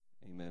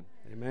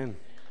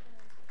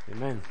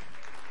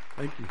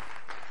Thank you.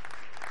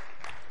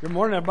 Good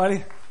morning,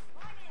 everybody.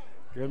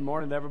 Good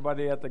morning to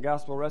everybody at the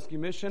Gospel Rescue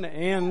Mission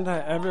and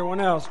everyone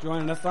else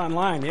joining us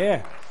online.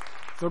 Yeah.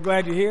 So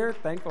glad you're here.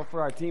 Thankful for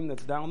our team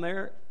that's down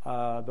there.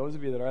 Those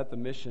of you that are at the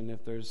mission,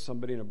 if there's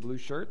somebody in a blue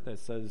shirt that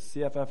says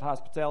CFF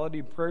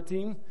Hospitality Prayer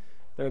Team,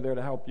 they're there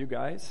to help you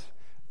guys.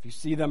 If you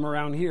see them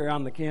around here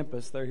on the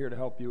campus, they're here to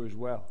help you as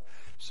well.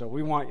 So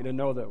we want you to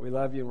know that we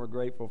love you and we're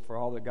grateful for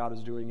all that God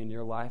is doing in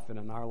your life and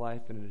in our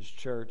life and in His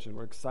church. And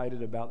we're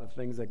excited about the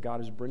things that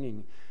God is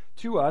bringing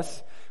to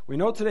us. We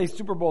know today's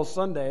Super Bowl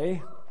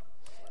Sunday.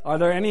 Are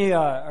there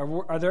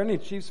any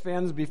Chiefs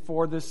fans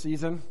before this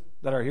season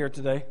that are here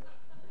today?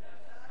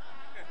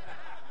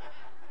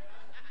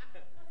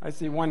 I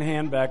see one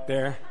hand back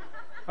there.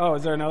 Oh,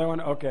 is there another one?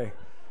 Okay.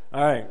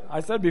 All right. I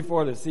said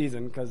before the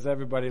season because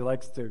everybody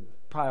likes to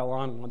pile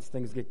on once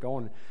things get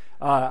going.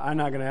 I'm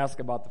not going to ask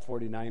about the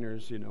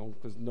 49ers,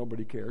 because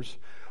nobody cares.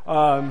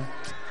 I'm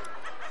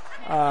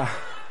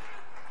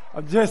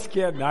just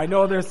kidding. I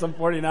know there's some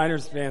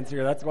 49ers fans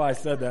here. That's why I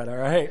said that, all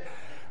right?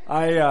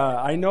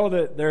 I know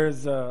that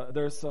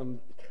there's some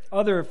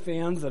other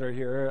fans that are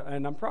here,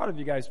 and I'm proud of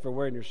you guys for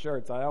wearing your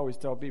shirts. I always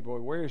tell people,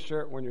 wear your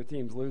shirt when your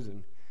team's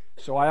losing.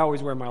 So I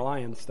always wear my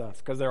Lions stuff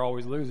because they're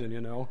always losing,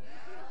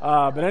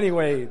 But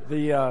anyway,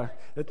 the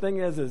thing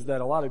is that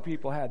a lot of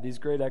people had these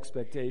great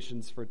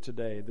expectations for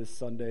today, this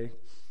Sunday.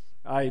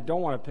 I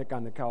don't want to pick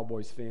on the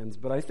Cowboys fans,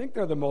 but I think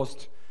they're the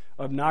most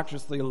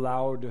obnoxiously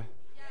loud,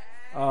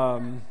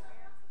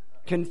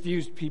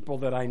 confused people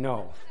that I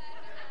know.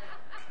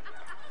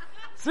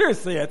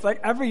 Seriously, it's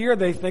like every year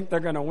they think they're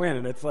going to win,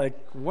 and it's like,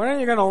 when are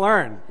you going to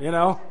learn,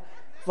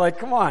 It's like,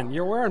 come on,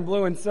 you're wearing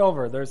blue and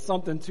silver. There's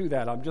something to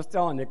that. I'm just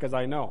telling you because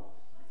I know.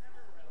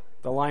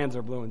 The Lions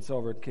are blue and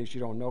silver, in case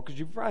you don't know, because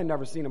you've probably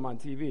never seen them on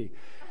TV.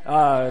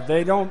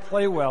 They don't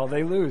play well.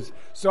 They lose.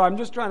 So I'm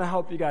just trying to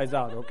help you guys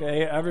out,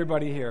 okay?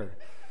 Everybody here.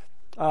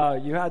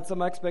 You had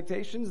some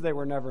expectations. They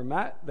were never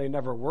met. They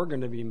never were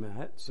going to be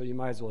met. So you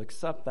might as well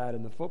accept that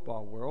in the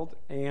football world.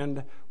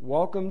 And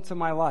welcome to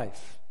my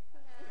life.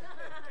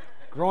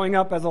 Growing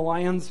up as a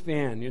Lions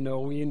fan,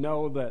 we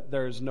know that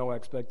there's no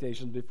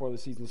expectations before the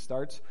season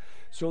starts.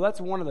 So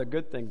that's one of the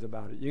good things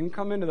about it. You can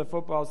come into the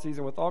football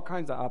season with all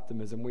kinds of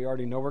optimism. We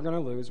already know we're going to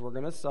lose. We're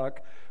going to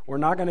suck. We're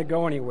not going to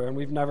go anywhere, and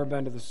we've never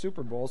been to the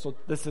Super Bowl, so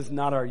this is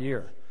not our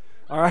year.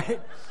 All right?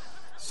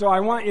 So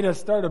I want you to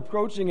start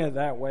approaching it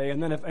that way,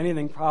 and then if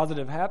anything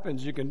positive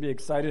happens, you can be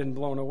excited and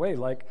blown away.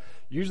 Like,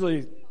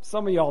 usually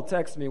some of y'all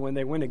text me when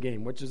they win a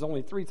game, which is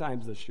only 3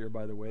 times this year,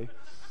 by the way.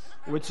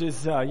 Which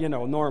is,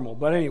 normal.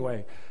 But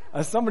anyway,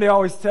 somebody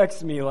always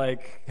texts me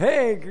like,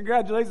 hey,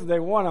 congratulations,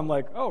 they won. I'm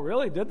like, oh,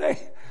 really? Did they?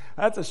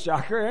 That's a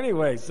shocker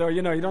anyway. So,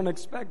 you don't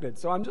expect it.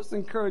 So I'm just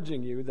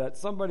encouraging you that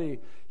somebody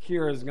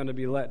here is going to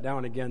be let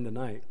down again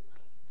tonight.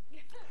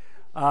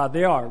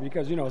 They are,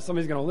 because,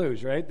 somebody's going to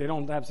lose, right? They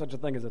don't have such a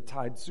thing as a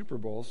tied Super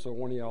Bowl, so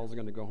one of y'all is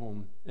going to go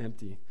home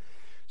empty.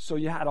 So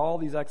you had all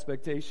these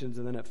expectations,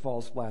 and then it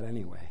falls flat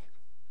anyway.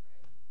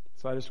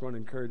 So I just want to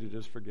encourage you,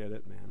 just forget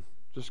it, man.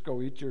 Just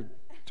go eat your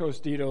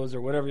Tostitos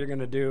or whatever you're going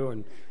to do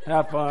and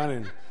have fun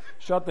and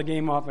shut the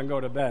game off and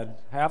go to bed.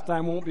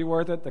 Halftime won't be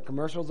worth it. The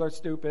commercials are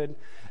stupid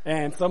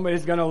and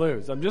somebody's going to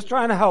lose. I'm just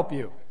trying to help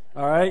you.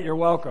 All right? You're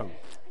welcome.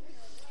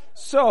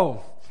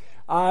 So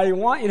I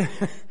want you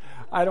to,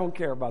 I don't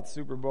care about the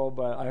Super Bowl,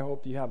 but I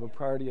hope you have a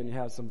party and you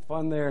have some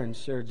fun there and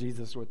share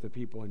Jesus with the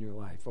people in your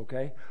life,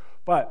 okay?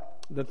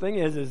 But the thing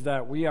is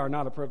that we are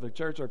not a perfect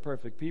church or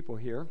perfect people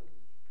here.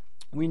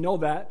 We know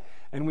that,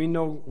 and we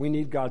know we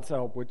need God's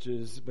help, which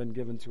has been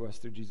given to us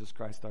through Jesus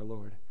Christ our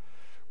Lord.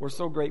 We're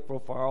so grateful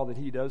for all that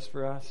He does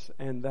for us,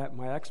 and that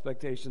my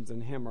expectations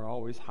in Him are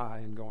always high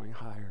and going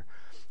higher.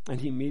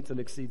 And He meets and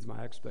exceeds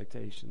my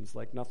expectations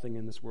like nothing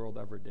in this world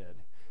ever did.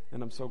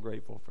 And I'm so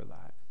grateful for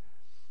that.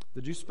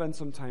 Did you spend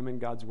some time in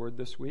God's Word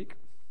this week?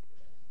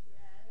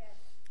 Yes.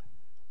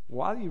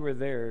 While you were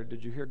there,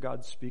 did you hear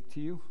God speak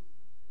to you?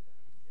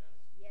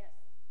 Yes.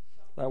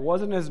 That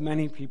wasn't as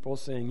many people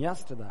saying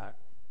yes to that.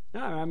 No,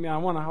 I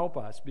want to help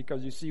us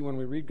because you see, when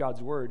we read God's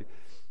Word,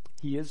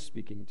 He is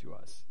speaking to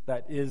us.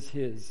 That is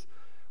His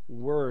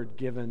Word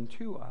given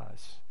to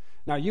us.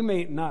 Now, you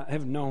may not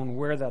have known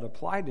where that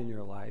applied in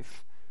your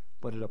life,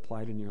 but it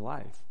applied in your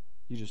life.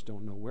 You just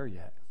don't know where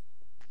yet.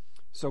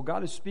 So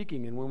God is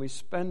speaking, and when we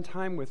spend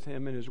time with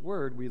Him in His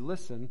Word, we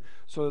listen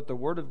so that the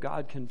Word of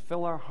God can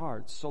fill our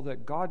hearts, so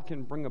that God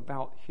can bring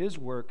about His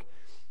work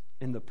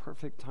in the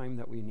perfect time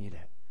that we need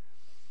it.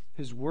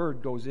 His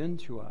Word goes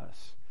into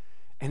us.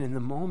 And in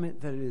the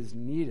moment that it is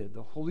needed,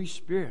 the Holy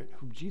Spirit,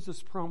 who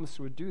Jesus promised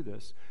would do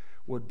this,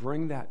 would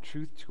bring that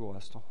truth to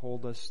us to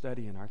hold us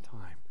steady in our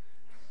time.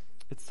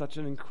 It's such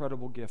an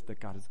incredible gift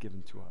that God has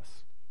given to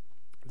us.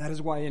 That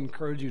is why I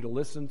encourage you to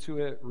listen to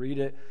it, read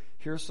it,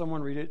 hear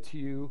someone read it to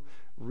you,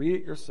 read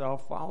it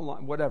yourself, follow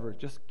along, whatever.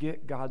 Just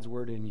get God's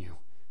Word in you.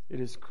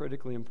 It is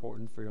critically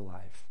important for your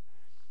life.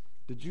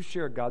 Did you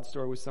share a God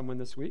story with someone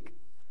this week?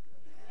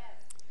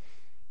 Yes.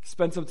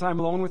 Spend some time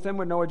alone with Him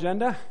with no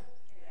agenda?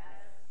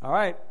 All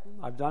right,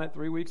 I've done it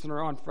 3 weeks in a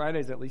row on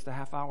Fridays, at least a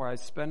half hour. I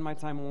spend my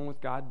time alone with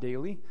God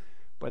daily,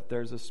 but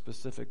there's a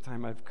specific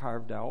time I've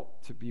carved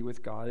out to be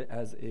with God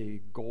as a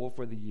goal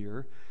for the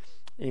year.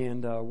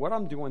 And what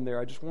I'm doing there,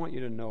 I just want you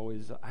to know,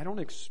 is I don't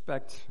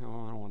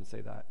want to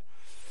say that.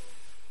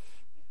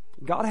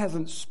 God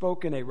hasn't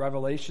spoken a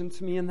revelation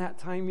to me in that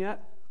time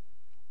yet,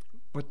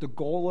 but the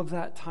goal of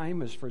that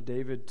time is for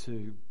David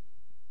to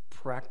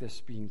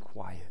practice being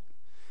quiet.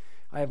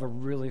 I have a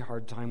really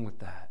hard time with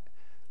that.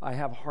 I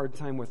have a hard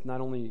time with not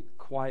only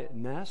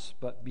quietness,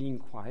 but being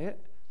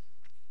quiet.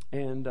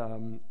 And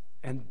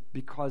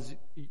because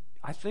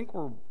I think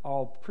we're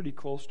all pretty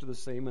close to the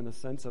same in the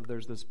sense of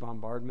there's this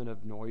bombardment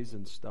of noise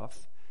and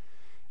stuff.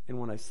 And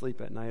when I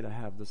sleep at night, I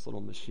have this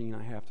little machine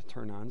I have to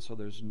turn on, so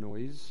there's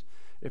noise.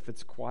 If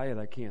it's quiet,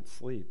 I can't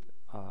sleep.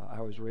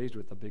 I was raised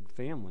with a big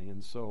family,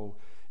 and so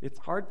it's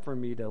hard for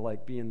me to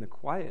be in the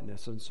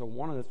quietness. And so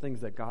one of the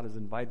things that God has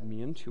invited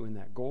me into in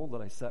that goal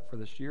that I set for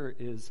this year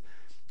is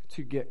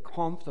to get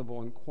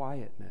comfortable in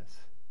quietness.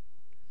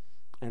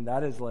 And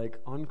that is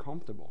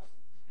uncomfortable.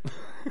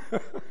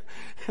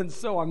 And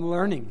so I'm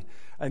learning,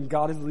 and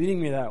God is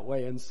leading me that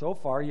way. And so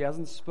far, He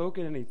hasn't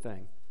spoken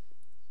anything,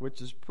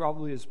 which is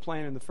probably His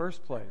plan in the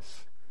first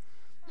place.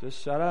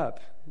 Just shut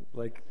up.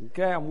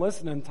 Okay, I'm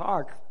listening,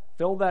 talk.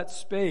 Fill that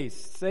space.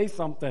 Say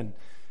something.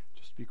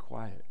 Just be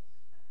quiet.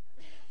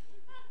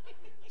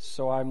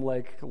 So I'm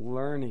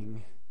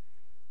learning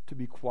to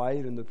be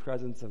quiet in the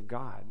presence of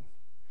God,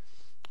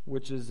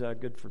 which is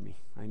good for me.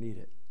 I need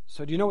it.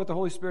 So do you know what the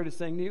Holy Spirit is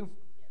saying to you?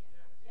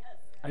 Yes.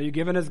 Are you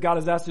giving as God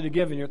has asked you to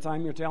give in your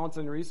time, your talents,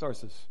 and your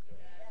resources? Yes.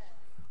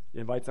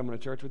 You invite someone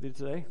to church with you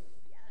today?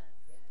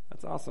 Yes.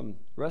 That's awesome.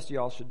 The rest of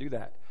y'all should do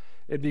that.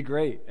 It'd be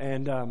great.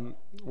 And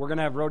we're going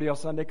to have Rodeo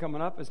Sunday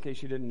coming up, in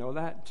case you didn't know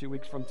that, 2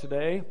 weeks from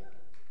today.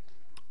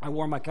 I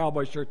wore my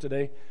cowboy shirt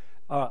today,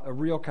 a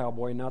real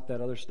cowboy, not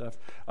that other stuff,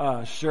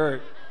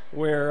 shirt,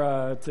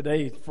 where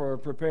today for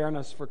preparing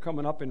us for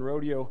coming up in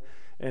rodeo.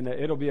 And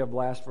it'll be a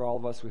blast for all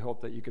of us. We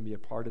hope that you can be a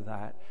part of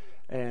that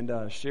and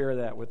share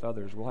that with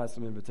others. We'll have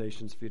some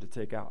invitations for you to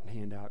take out and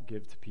hand out,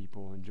 give to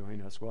people, and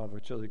join us. We'll have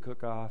a chili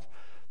cook-off,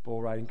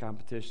 bull riding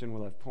competition.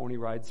 We'll have pony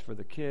rides for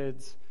the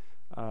kids.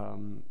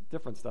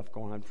 Different stuff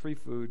going on, free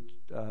food,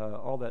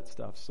 all that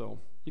stuff. So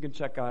you can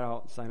check that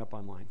out and sign up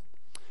online.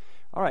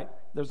 All right,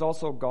 there's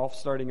also golf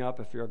starting up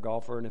if you're a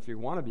golfer, and if you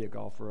want to be a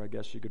golfer, I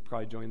guess you could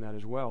probably join that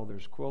as well.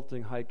 There's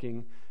quilting,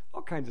 hiking,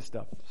 all kinds of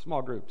stuff,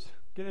 small groups.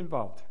 Get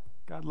involved.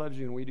 God loves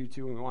you, and we do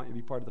too, and we want you to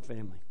be part of the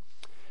family.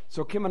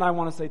 So Kim and I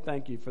want to say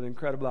thank you for the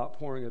incredible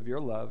outpouring of your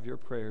love, your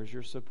prayers,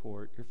 your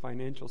support, your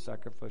financial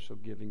sacrificial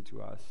giving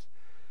to us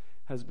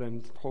has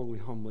been totally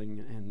humbling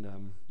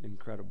and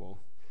incredible.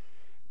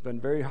 Been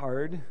very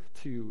hard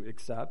to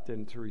accept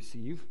and to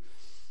receive,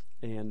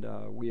 and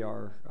we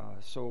are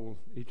so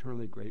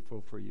eternally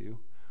grateful for you.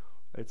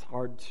 It's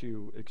hard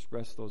to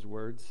express those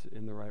words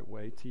in the right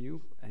way to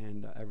you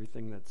and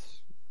everything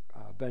that's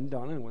been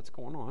done and what's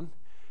going on,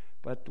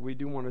 but we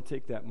do want to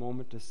take that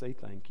moment to say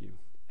thank you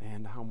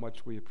and how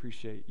much we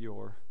appreciate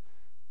your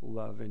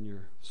love and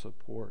your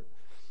support.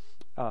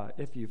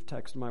 If you've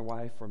texted my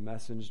wife or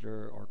messaged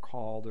her or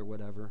called or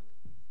whatever,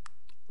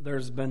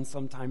 there's been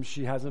sometimes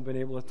she hasn't been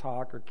able to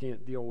talk or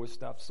can't deal with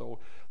stuff. So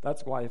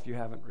that's why if you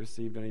haven't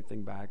received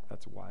anything back,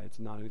 that's why. It's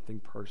not anything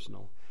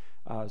personal.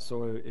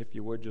 So if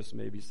you would just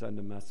maybe send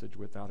a message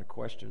without a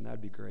question,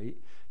 that'd be great.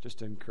 Just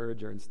to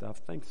encourage her and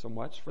stuff. Thanks so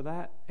much for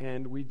that.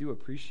 And we do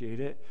appreciate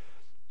it.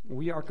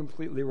 We are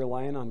completely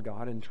relying on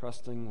God and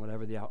trusting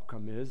whatever the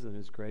outcome is and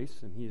His grace,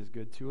 and He is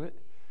good to it.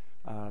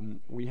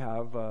 We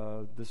have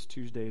this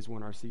Tuesday is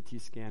when our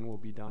CT scan will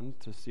be done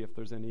to see if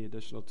there's any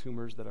additional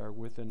tumors that are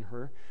within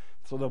her.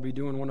 So they'll be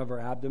doing one of her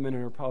abdomen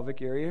and her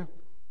pelvic area.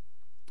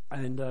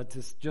 And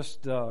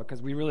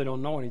because we really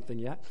don't know anything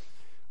yet,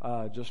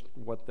 just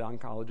what the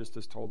oncologist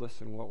has told us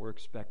and what we're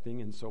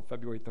expecting. And so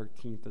February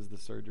 13th is the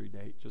surgery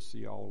date, just so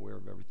you're all aware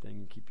of everything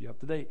and keep you up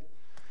to date.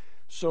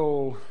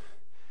 So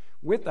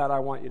with that, I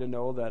want you to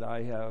know that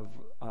I have,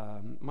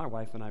 my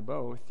wife and I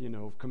both,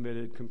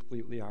 committed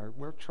completely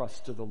we're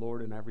trust to the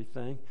Lord in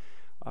everything.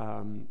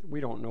 We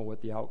don't know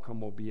what the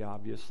outcome will be,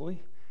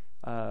 obviously.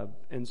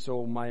 And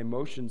so my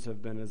emotions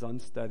have been as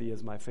unsteady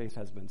as my faith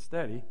has been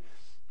steady.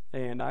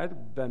 And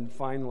I've been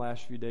fine the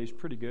last few days,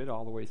 pretty good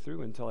all the way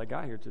through until I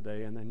got here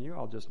today. And then you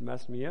all just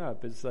messed me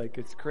up. It's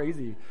it's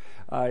crazy.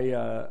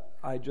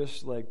 I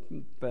just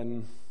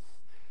been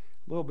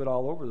a little bit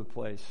all over the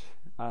place.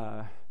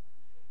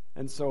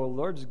 And so the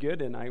Lord's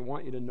good, and I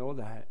want you to know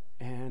that.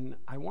 And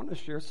I want to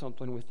share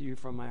something with you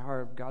from my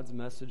heart of God's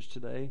message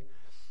today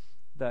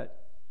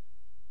that,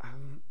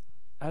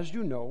 as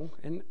you know,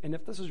 and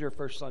if this is your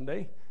first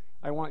Sunday,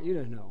 I want you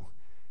to know,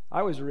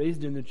 I was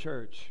raised in the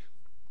church.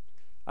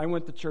 I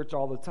went to church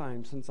all the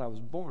time since I was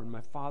born.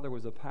 My father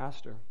was a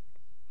pastor.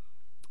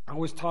 I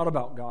was taught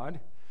about God.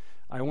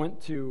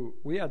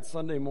 We had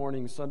Sunday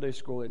morning Sunday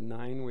school at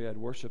 9. We had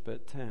worship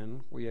at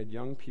 10. We had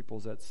young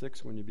people's at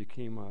 6 when you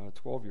became a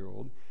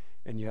 12-year-old.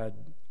 And you had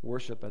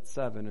worship at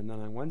 7. And then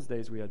on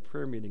Wednesdays we had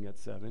prayer meeting at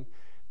 7.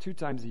 2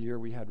 times a year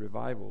we had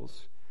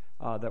revivals.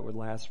 that would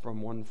last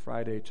from one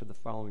Friday to the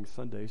following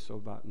Sunday, so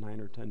about 9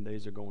 or 10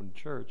 days of going to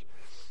church.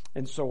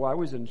 And so I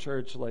was in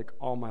church like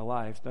all my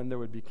life. Then there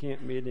would be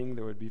camp meeting,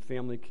 there would be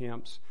family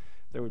camps,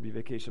 there would be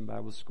vacation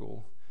Bible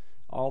school,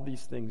 all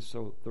these things.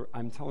 So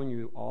I'm telling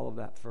you all of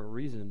that for a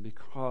reason,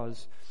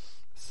 because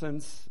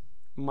since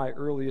my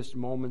earliest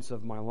moments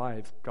of my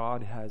life,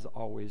 God has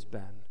always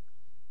been.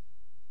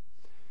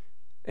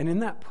 And in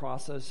that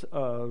process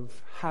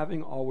of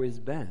having always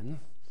been,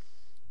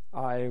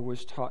 I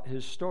was taught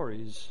his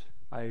stories.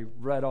 I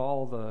read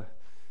all the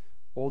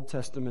Old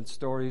Testament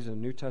stories and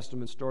New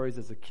Testament stories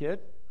as a kid.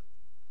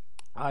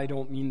 I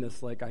don't mean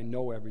this like I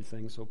know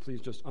everything, so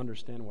please just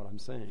understand what I'm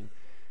saying.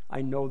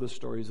 I know the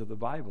stories of the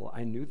Bible.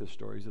 I knew the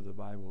stories of the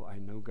Bible. I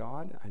know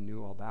God. I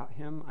knew all about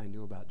him. I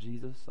knew about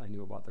Jesus. I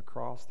knew about the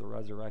cross, the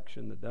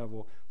resurrection, the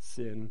devil,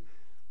 sin,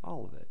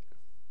 all of it.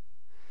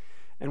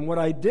 And what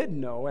I did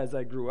know as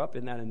I grew up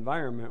in that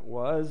environment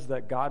was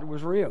that God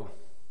was real.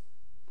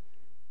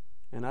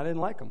 And I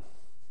didn't like him.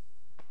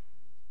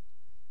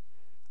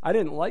 I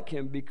didn't like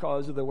him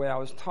because of the way I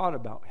was taught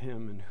about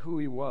him and who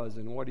he was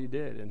and what he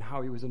did and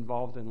how he was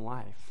involved in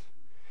life.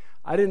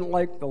 I didn't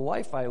like the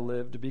life I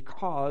lived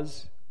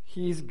because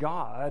he's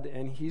God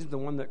and he's the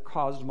one that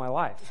caused my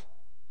life.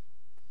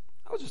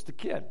 I was just a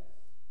kid.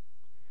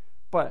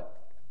 But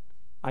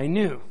I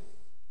knew.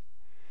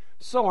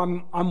 So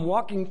I'm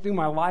walking through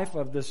my life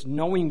of this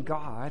knowing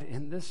God,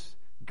 and this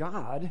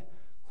God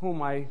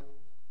whom I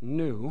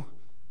knew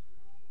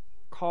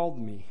called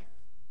me.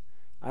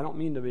 I don't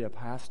mean to be a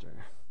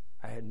pastor.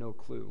 I had no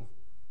clue.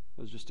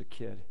 I was just a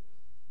kid.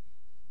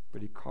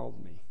 But he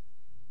called me.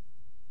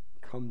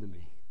 Come to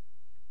me.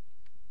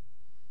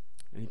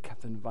 And he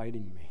kept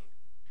inviting me.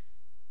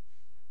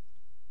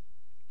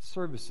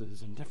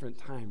 Services and different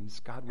times,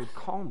 God would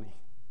call me.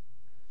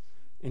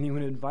 And he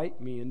would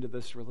invite me into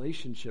this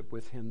relationship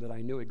with him that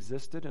I knew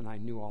existed, and I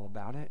knew all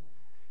about it.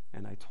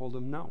 And I told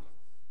him no.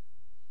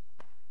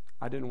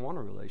 I didn't want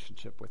a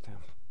relationship with him.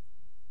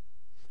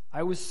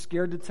 I was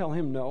scared to tell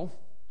him no.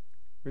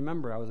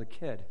 Remember, I was a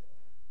kid.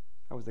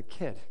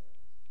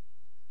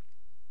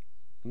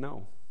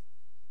 No,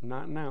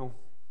 not now.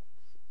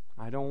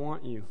 I don't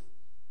want you.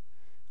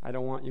 I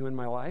don't want you in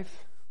my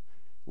life.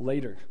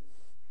 Later.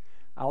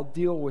 I'll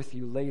deal with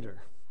you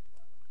later.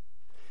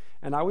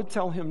 And I would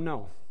tell him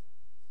no.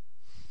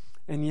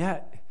 And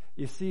yet,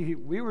 you see,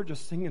 we were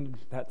just singing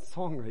that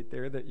song right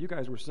there that you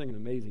guys were singing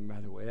amazing, by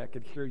the way. I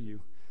could hear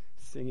you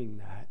singing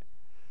that.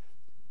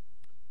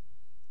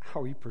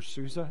 How he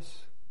pursues us.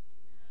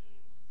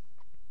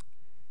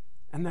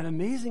 And that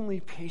amazingly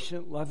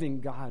patient, loving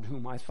God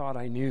whom I thought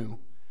I knew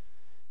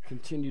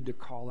continued to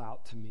call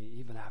out to me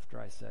even after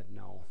I said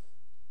no.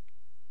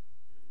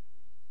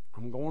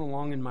 I'm going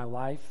along in my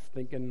life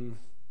thinking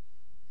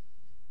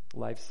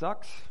life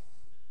sucks,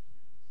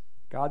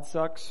 God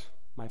sucks,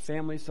 my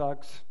family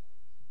sucks,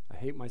 I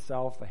hate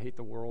myself, I hate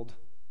the world.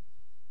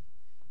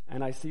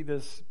 And I see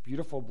this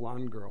beautiful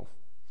blonde girl.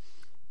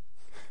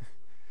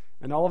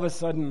 And all of a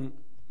sudden,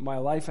 my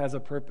life has a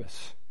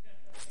purpose.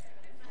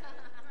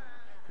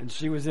 And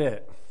she was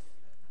it.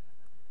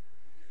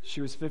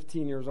 She was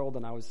 15 years old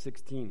and I was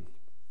 16.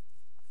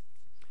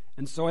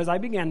 And so as I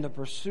began to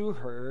pursue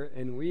her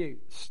and we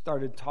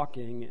started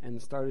talking and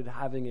started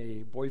having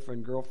a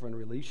boyfriend-girlfriend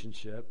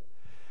relationship,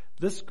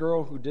 this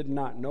girl who did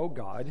not know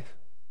God,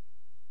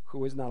 who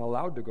was not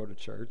allowed to go to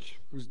church,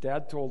 whose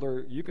dad told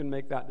her, you can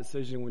make that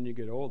decision when you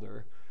get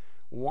older,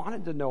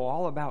 wanted to know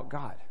all about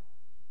God.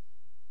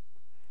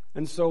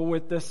 And so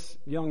with this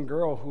young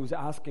girl who's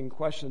asking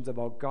questions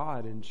about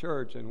God in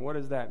church and what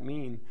does that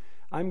mean,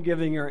 I'm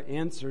giving her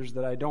answers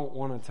that I don't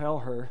want to tell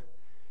her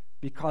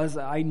because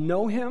I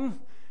know him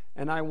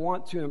and I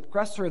want to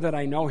impress her that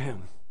I know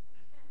him.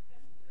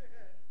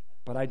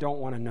 But I don't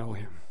want to know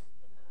him.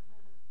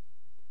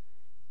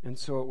 And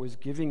so it was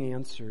giving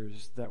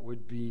answers that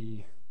would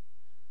be,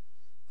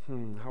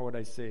 how would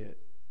I say it?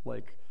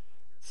 Like,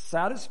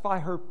 satisfy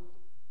her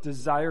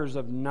desires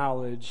of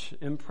knowledge,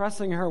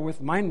 impressing her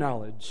with my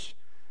knowledge,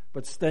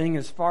 but staying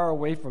as far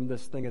away from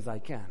this thing as I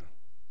can.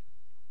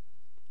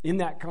 In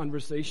that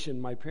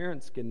conversation, my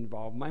parents get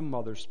involved, my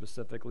mother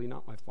specifically,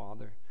 not my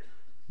father.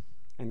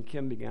 And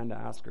Kim began to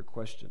ask her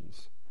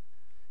questions.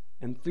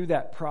 And through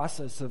that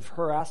process of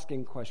her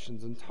asking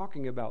questions and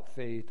talking about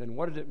faith and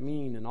what did it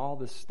mean and all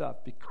this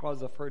stuff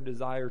because of her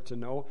desire to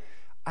know,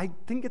 I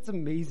think it's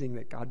amazing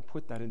that God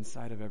put that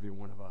inside of every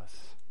one of us.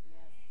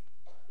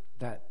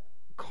 That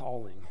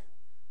calling.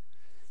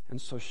 And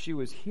so she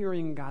was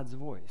hearing God's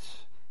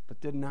voice,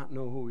 but did not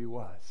know who he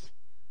was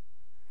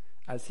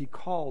as he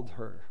called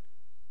her.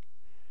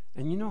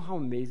 And you know how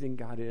amazing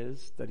God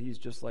is that he's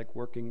just like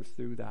working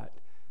through that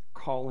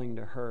calling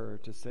to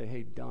her to say,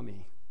 hey,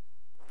 dummy,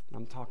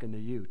 I'm talking to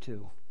you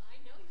too. I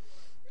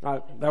know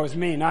you were. That was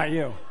me, not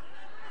you.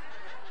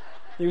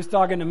 He was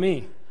talking to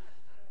me.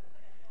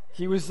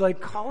 He was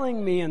like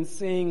calling me and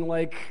saying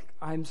like,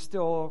 I'm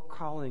still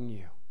calling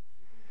you.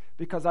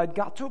 Because I'd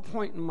got to a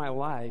point in my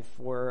life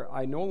where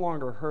I no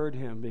longer heard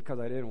him because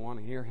I didn't want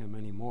to hear him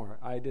anymore.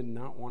 I did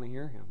not want to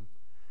hear him.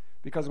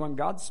 Because when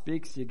God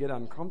speaks, you get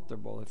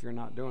uncomfortable if you're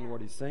not doing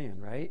what he's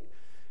saying, right?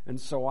 And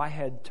so I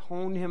had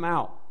toned him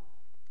out.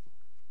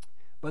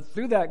 But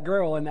through that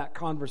girl and that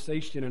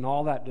conversation and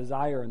all that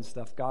desire and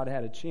stuff, God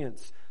had a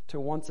chance to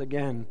once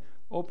again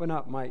open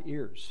up my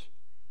ears.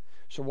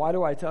 So why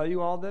do I tell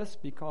you all this?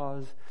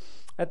 Because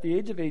at the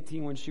age of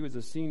 18, when she was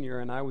a senior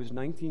and I was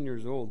 19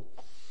 years old,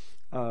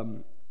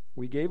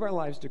 we gave our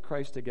lives to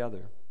Christ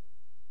together.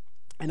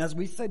 And as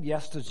we said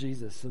yes to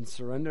Jesus and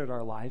surrendered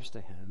our lives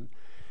to him,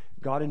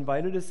 God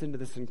invited us into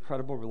this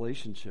incredible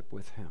relationship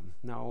with him.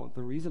 Now,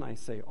 the reason I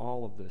say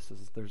all of this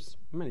is there's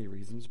many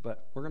reasons,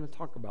 but we're going to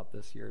talk about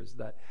this here, is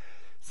that,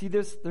 see,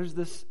 there's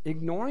this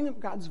ignoring of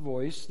God's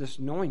voice, this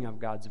knowing of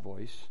God's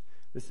voice,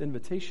 this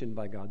invitation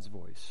by God's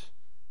voice.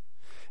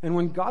 And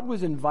when God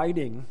was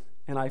inviting,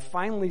 and I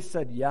finally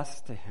said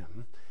yes to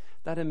him,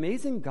 that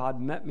amazing God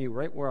met me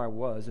right where I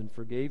was and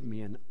forgave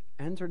me and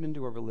entered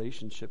into a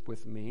relationship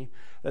with me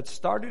that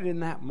started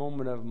in that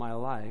moment of my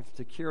life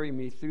to carry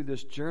me through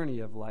this journey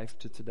of life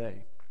to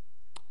today.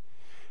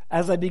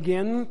 As I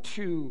began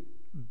to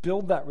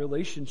build that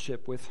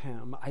relationship with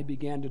him, I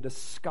began to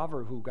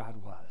discover who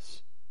God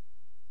was.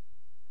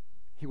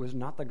 He was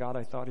not the God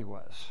I thought he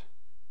was.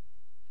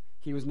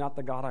 He was not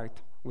the God I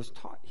was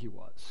taught he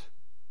was.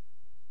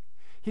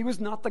 He was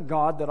not the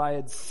God that I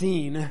had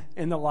seen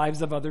in the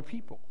lives of other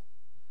people.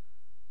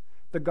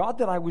 The God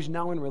that I was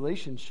now in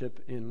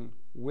relationship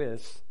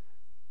with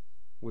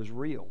was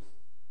real.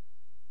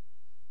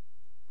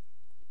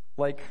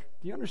 Like,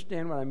 do you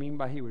understand what I mean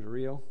by he was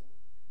real?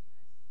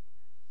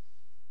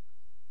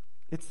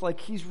 It's like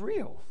he's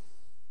real.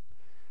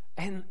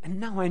 And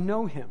now I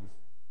know him.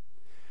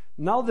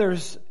 Now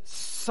there's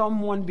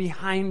someone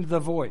behind the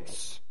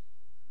voice.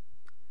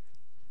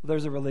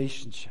 There's a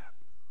relationship.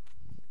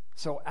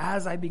 So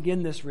as I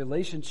begin this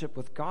relationship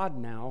with God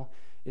now,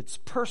 it's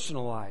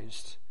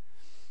personalized.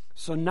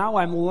 So now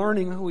I'm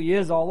learning who he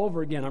is all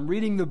over again. I'm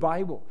reading the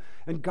Bible,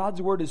 and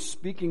God's word is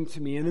speaking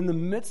to me. And in the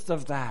midst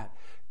of that,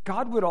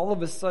 God would all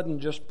of a sudden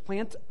just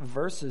plant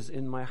verses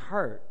in my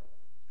heart.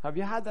 Have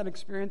you had that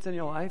experience in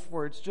your life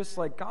where it's just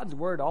like God's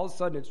word, all of a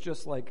sudden it's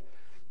just like,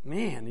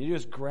 man, you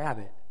just grab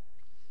it.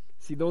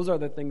 See, those are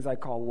the things I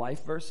call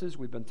life verses.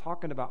 We've been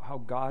talking about how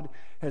God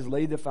has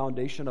laid the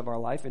foundation of our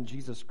life in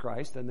Jesus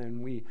Christ, and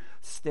then we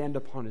stand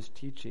upon his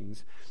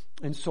teachings.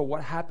 And so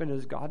what happened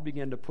is God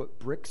began to put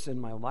bricks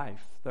in my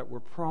life that were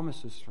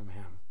promises from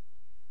him.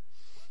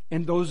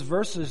 And those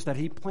verses that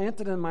he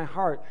planted in my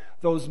heart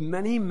those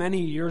many, many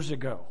years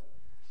ago,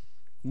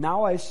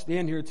 now I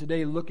stand here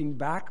today looking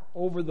back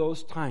over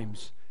those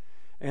times,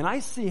 and I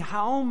see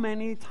how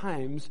many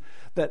times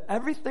that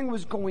everything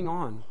was going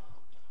on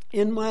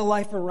in my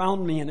life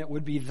around me, and it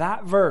would be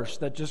that verse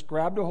that just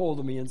grabbed a hold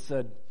of me and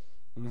said,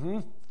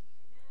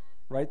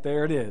 right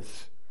there it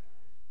is.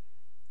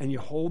 And you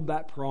hold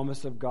that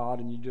promise of God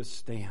and you just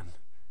stand.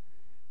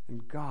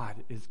 And God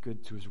is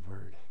good to his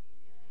word.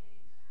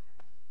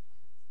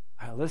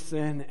 I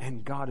listen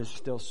and God is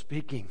still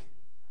speaking.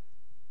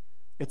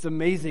 It's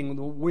amazing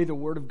the way the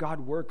word of God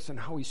works and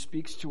how he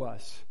speaks to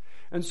us.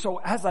 And so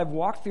as I've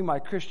walked through my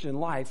Christian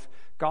life,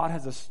 God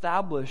has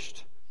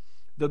established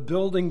the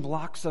building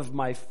blocks of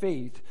my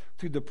faith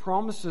through the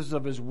promises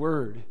of his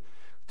word,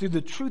 through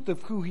the truth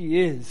of who he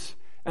is.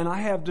 And I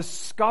have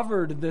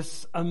discovered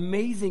this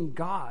amazing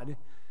God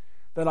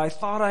that I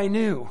thought I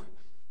knew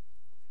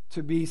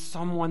to be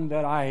someone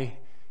that I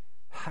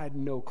had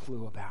no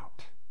clue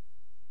about.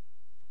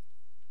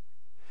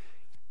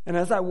 And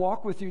as I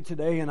walk with you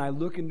today and I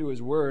look into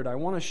his word, I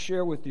want to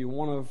share with you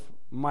one of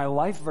my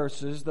life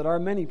verses that are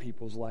many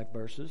people's life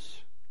verses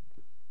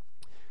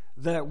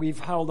that we've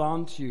held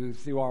on to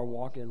through our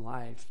walk in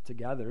life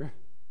together,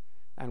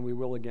 and we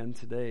will again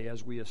today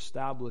as we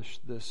establish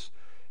this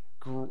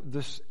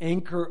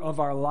anchor of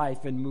our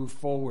life and move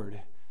forward.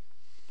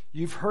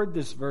 You've heard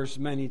this verse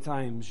many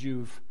times.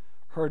 You've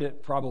heard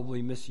it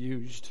probably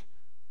misused,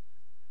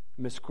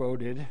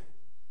 misquoted,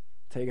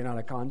 taken out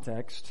of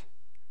context,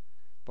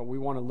 but we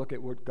want to look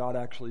at what God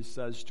actually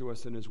says to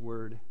us in his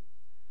word.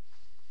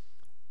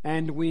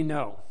 And we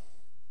know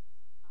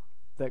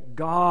that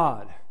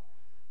God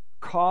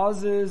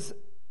causes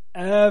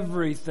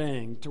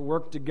everything to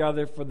work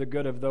together for the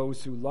good of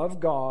those who love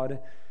God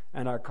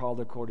and are called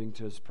according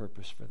to his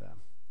purpose for them.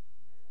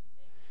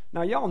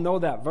 Now, y'all know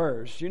that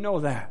verse. You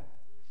know that.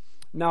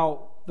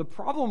 Now, the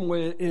problem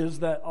is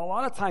that a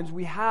lot of times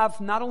we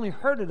have not only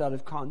heard it out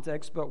of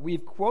context, but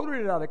we've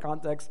quoted it out of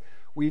context,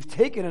 we've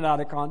taken it out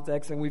of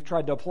context, and we've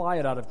tried to apply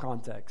it out of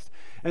context.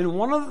 And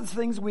one of the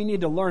things we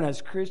need to learn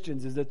as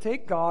Christians is to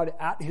take God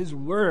at his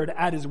word,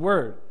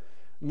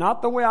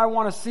 not the way I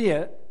want to see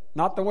it,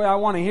 not the way I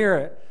want to hear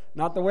it,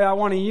 not the way I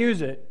want to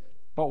use it,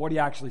 but what he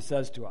actually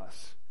says to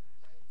us.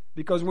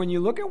 Because when you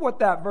look at what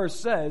that verse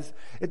says,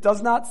 it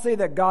does not say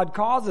that God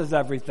causes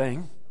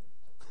everything,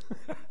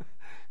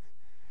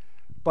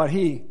 but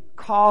he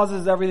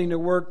causes everything to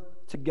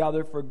work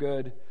together for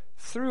good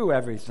through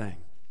everything,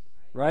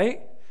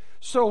 right?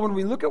 So when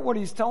we look at what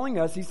he's telling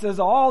us, he says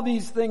all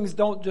these things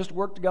don't just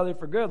work together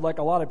for good, like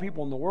a lot of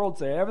people in the world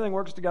say. Everything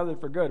works together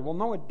for good. Well,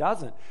 no, it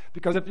doesn't.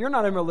 Because if you're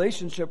not in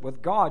relationship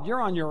with God,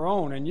 you're on your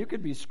own, and you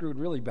could be screwed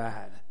really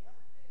bad.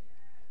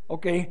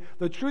 Okay?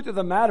 The truth of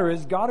the matter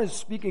is God is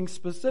speaking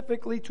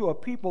specifically to a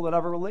people that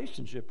have a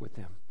relationship with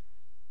him.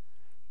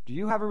 Do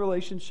you have a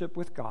relationship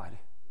with God?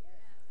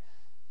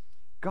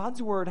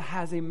 God's word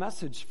has a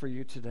message for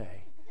you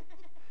today.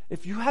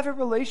 If you have a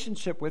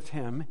relationship with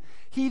him,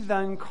 he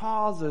then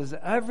causes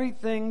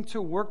everything to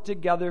work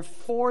together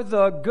for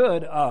the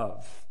good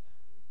of.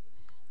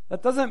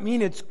 That doesn't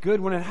mean it's good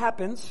when it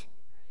happens.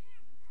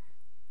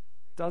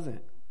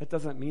 It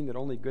doesn't mean that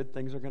only good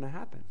things are going to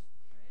happen.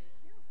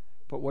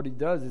 But what he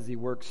does is he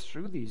works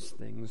through these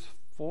things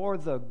for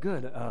the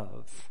good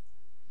of.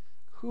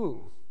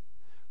 Who?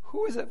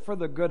 Who is it for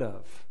the good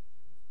of?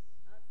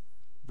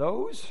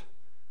 Those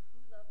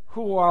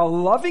who are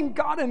loving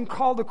God and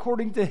called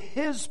according to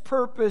his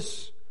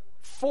purpose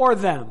for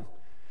them.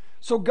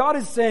 So God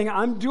is saying,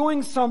 I'm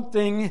doing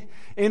something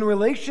in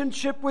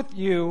relationship with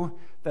you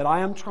that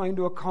I am trying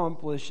to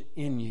accomplish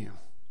in you.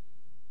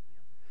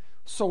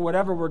 So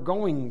whatever we're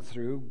going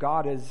through,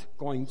 God is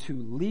going to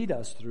lead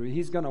us through.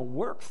 He's going to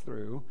work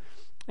through,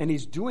 and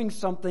he's doing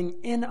something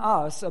in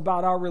us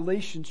about our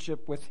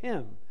relationship with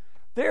him.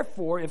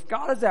 Therefore, if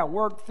God is at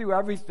work through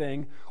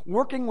everything,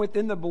 working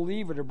within the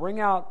believer to bring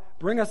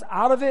us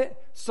out of it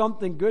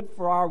something good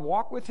for our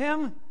walk with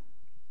him,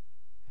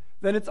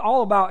 then it's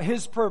all about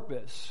his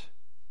purpose.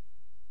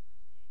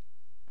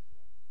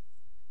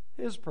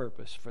 His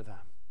purpose for them.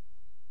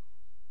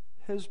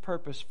 His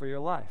purpose for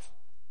your life.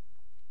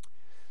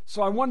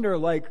 So I wonder,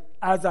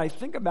 as I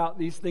think about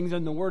these things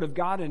in the Word of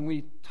God, and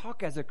we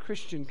talk as a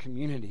Christian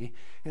community,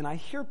 and I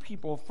hear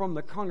people from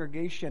the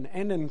congregation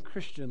and in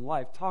Christian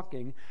life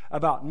talking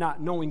about not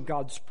knowing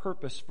God's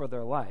purpose for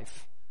their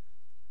life.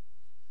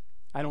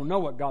 I don't know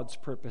what God's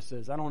purpose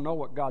is. I don't know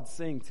what God's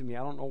saying to me. I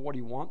don't know what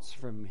he wants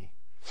from me.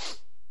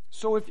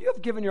 So if you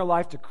have given your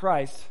life to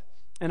Christ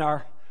and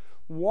are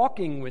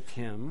walking with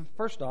him,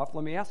 first off,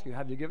 let me ask you,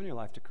 have you given your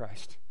life to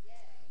Christ?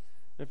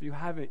 If you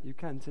haven't, you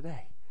can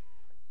today.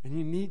 And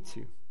you need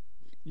to.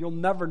 You'll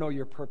never know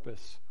your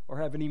purpose or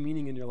have any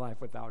meaning in your life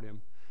without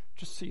him,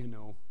 just so you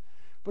know.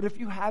 But if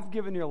you have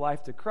given your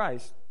life to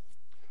Christ,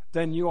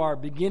 then you are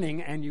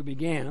beginning, and you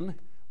began,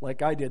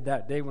 like I did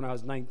that day when I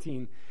was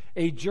 19,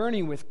 a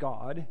journey with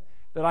God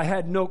that I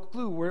had no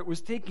clue where it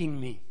was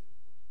taking me.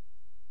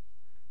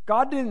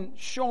 God didn't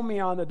show me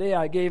on the day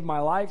I gave my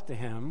life to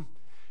him,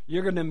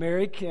 you're going to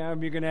marry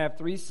Kim, you're going to have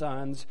 3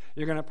 sons,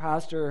 you're going to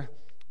pastor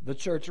the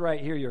church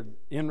right here you're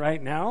in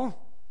right now.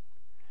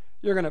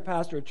 You're going to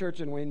pastor a church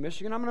in Wayne,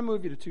 Michigan. I'm going to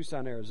move you to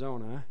Tucson,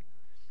 Arizona.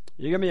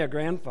 You're going to be a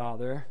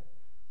grandfather.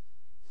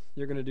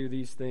 You're going to do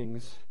these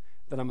things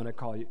that I'm going to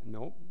call you.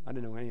 Nope, I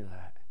didn't know any of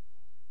that.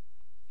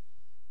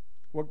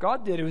 What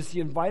God did was he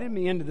invited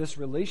me into this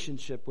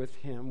relationship with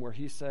him where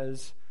he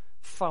says,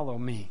 follow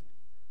me.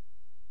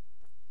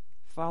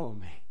 Follow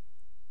me.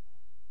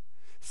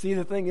 See,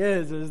 the thing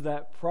is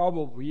that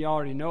probably, we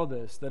already know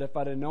this, that if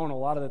I'd have known a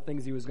lot of the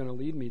things he was going to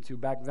lead me to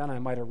back then, I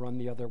might have run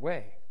the other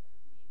way.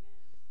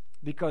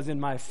 Because in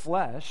my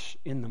flesh,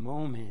 in the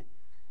moment,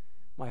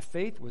 my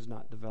faith was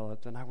not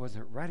developed and I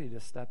wasn't ready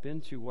to step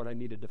into what I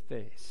needed to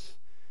face.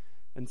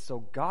 And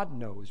so God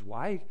knows.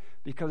 Why?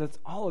 Because it's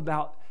all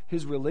about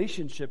his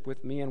relationship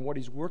with me and what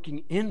he's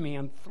working in me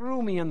and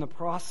through me in the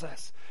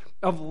process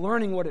of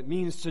learning what it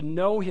means to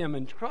know him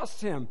and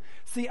trust him.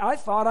 See, I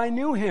thought I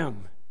knew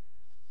him.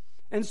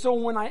 And so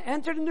when I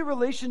entered into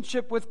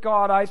relationship with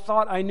God, I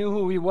thought I knew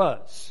who he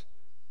was.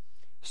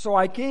 So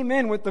I came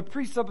in with the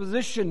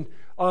presupposition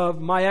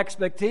of my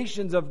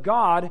expectations of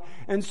God,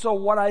 and so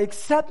what I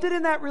accepted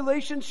in that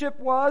relationship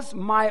was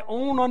my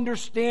own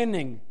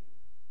understanding.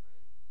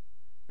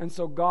 And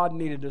so God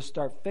needed to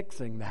start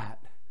fixing that.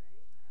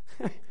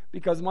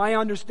 Because my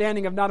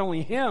understanding of not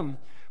only him,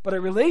 but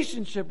a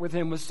relationship with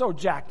him was so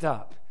jacked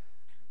up.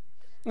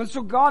 And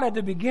so God had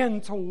to begin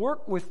to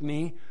work with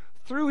me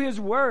through his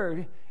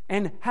word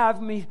and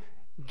have me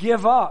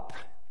give up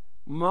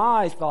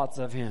my thoughts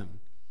of him,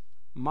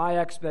 my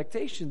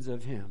expectations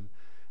of him,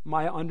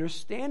 my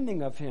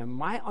understanding of him,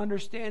 my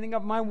understanding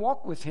of my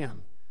walk with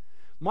him.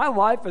 My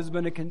life has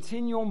been a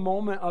continual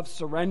moment of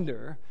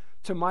surrender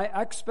to my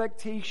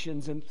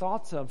expectations and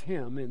thoughts of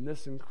him in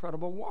this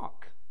incredible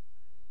walk.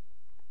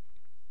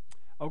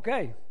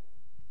 Okay,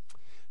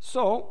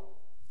 so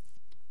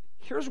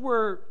here's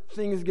where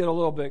things get a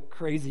little bit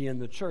crazy in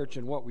the church,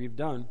 and what we've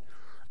done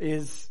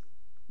is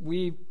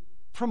we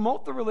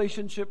promote the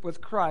relationship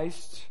with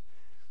Christ.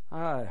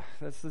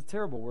 That's the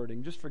terrible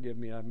wording. Just forgive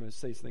me. I'm going to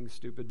say things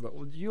stupid, but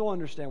you'll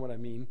understand what I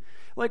mean.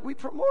 Like, we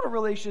promote a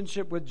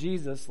relationship with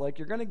Jesus. Like,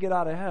 you're going to get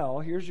out of hell.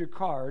 Here's your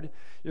card.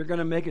 You're going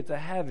to make it to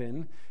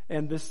heaven,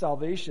 and this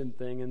salvation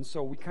thing. And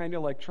so we kind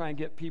of like try and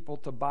get people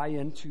to buy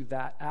into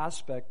that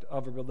aspect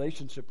of a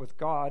relationship with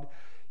God.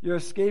 You're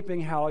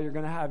escaping hell. You're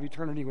going to have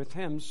eternity with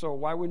him. So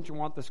why wouldn't you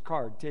want this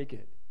card? Take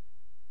it.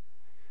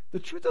 The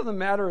truth of the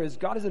matter is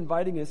God is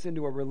inviting us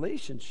into a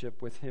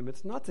relationship with him.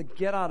 It's not to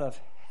get out of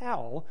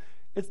hell.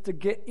 It's to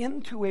get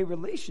into a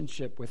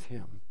relationship with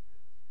him,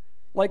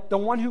 like the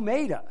one who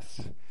made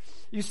us.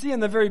 You see,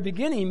 in the very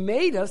beginning, he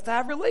made us to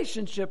have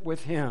relationship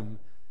with him,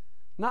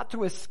 not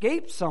to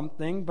escape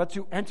something, but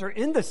to enter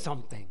into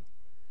something.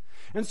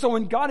 And so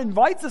when God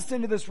invites us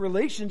into this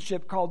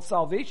relationship called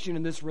salvation,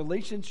 and this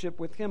relationship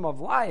with him of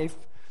life,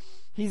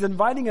 he's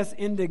inviting us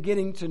into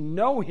getting to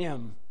know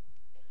him,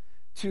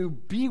 to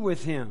be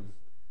with him,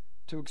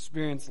 to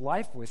experience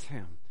life with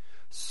him.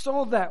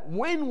 So that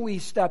when we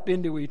step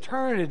into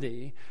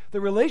eternity, the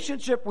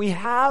relationship we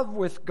have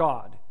with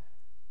God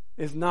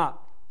is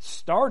not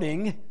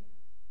starting,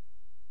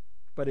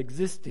 but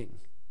existing.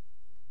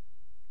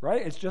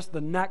 Right? It's just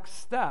the next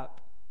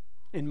step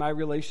in my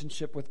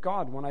relationship with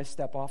God when I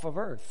step off of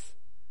earth.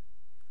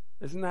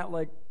 Isn't that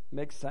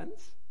makes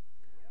sense?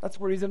 That's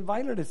where he's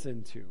invited us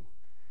into.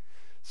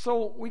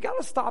 So we got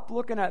to stop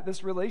looking at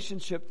this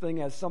relationship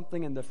thing as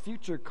something in the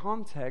future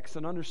context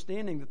and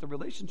understanding that the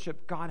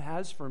relationship God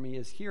has for me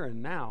is here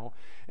and now,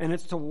 and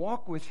it's to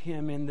walk with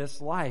him in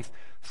this life,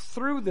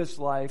 through this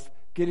life,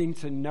 getting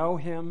to know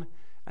him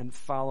and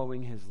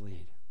following his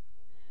lead.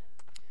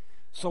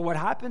 So what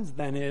happens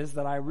then is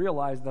that I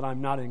realize that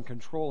I'm not in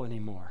control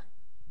anymore.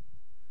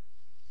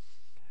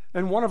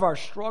 And one of our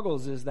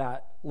struggles is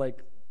that,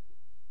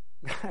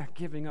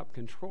 giving up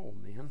control,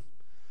 man.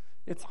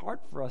 It's hard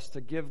for us to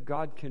give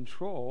God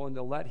control and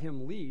to let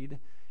him lead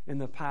in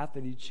the path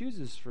that he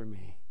chooses for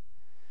me.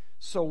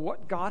 So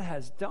what God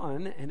has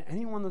done, and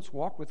anyone that's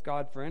walked with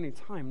God for any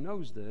time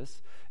knows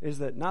this, is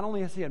that not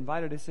only has he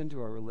invited us into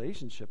a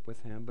relationship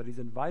with him, but he's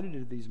invited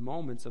into these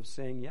moments of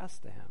saying yes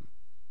to him.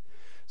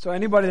 So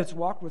anybody that's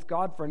walked with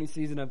God for any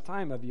season of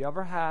time, have you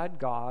ever had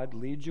God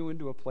lead you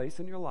into a place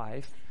in your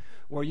life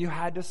where you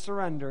had to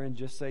surrender and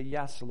just say,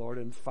 yes, Lord,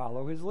 and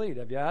follow his lead?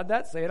 Have you had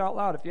that? Say it out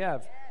loud if you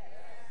have.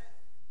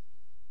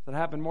 That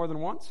happened more than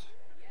once?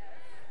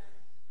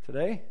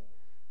 Today?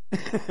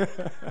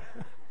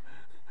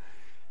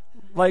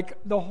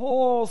 The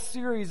whole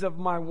series of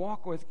my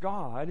walk with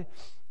God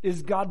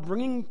is God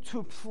bringing to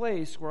a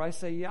place where I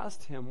say yes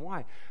to him.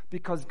 Why?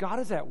 Because God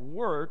is at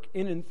work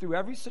in and through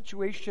every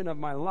situation of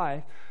my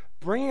life,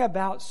 bringing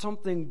about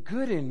something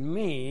good in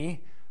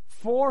me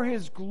for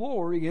his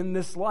glory in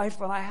this life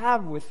that I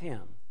have with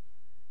him.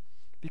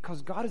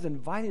 Because God has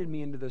invited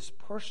me into this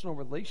personal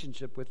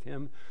relationship with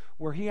him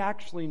where he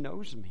actually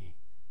knows me.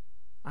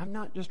 I'm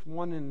not just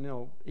one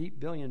in 8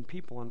 billion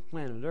people on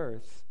planet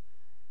Earth.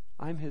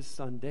 I'm his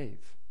son, Dave.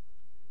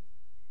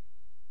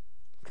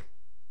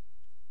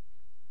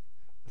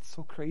 It's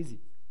so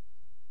crazy.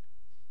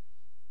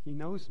 He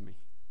knows me.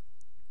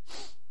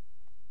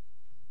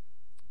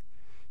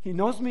 He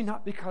knows me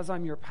not because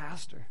I'm your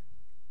pastor.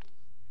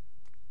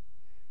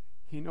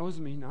 He knows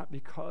me not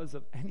because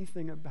of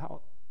anything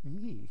about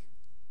me.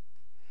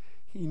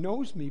 He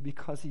knows me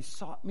because he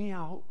sought me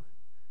out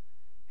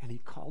and he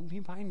called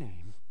me by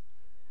name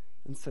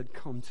and said,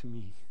 come to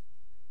me.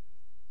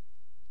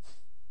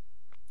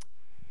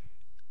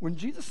 When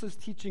Jesus is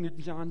teaching in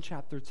John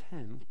chapter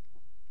 10,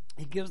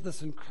 he gives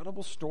this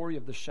incredible story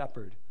of the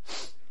shepherd.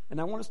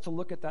 And I want us to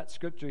look at that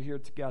scripture here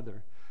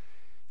together.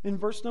 In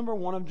verse number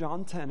 1 of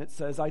John 10, it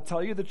says, I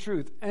tell you the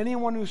truth,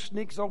 anyone who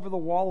sneaks over the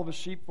wall of a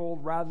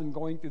sheepfold rather than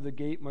going through the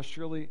gate must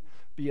surely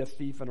be a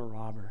thief and a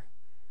robber.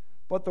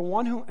 But the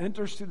one who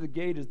enters through the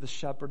gate is the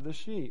shepherd of the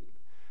sheep.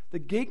 The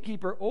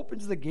gatekeeper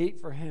opens the gate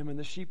for him, and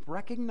the sheep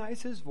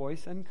recognize his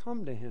voice and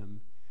come to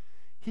him.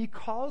 He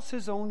calls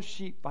his own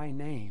sheep by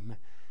name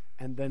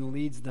and then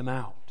leads them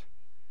out.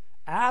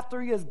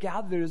 After he has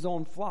gathered his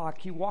own flock,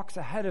 he walks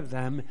ahead of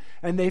them,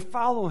 and they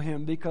follow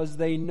him because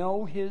they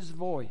know his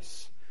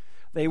voice.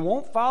 They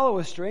won't follow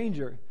a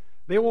stranger.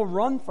 They will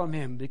run from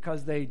him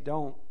because they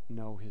don't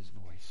know his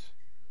voice.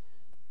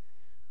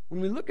 When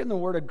we look in the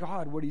Word of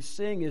God, what he's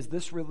saying is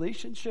this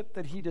relationship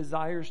that he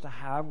desires to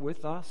have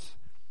with us,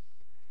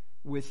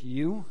 with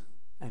you,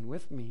 and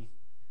with me,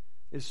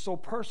 is so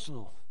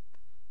personal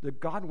that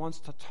God wants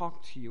to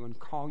talk to you and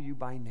call you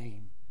by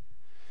name.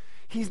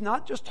 He's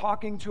not just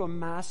talking to a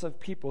mass of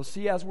people.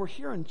 See, as we're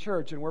here in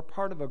church and we're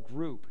part of a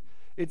group,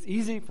 it's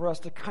easy for us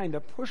to kind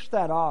of push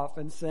that off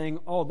and saying,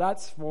 oh,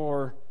 that's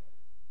for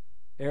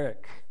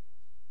Eric.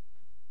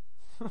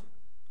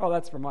 Oh,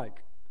 that's for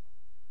Mike.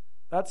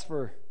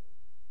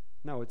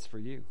 No, it's for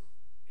you.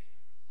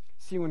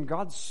 See, when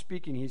God's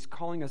speaking, he's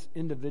calling us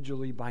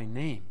individually by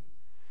name.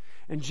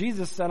 And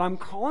Jesus said, I'm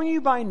calling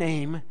you by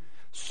name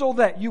so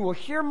that you will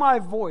hear my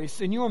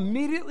voice and you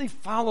immediately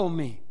follow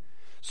me.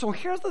 So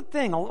here's the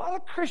thing. A lot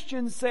of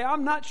Christians say,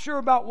 I'm not sure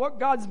about what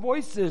God's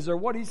voice is or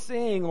what he's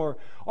saying or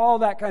all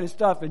that kind of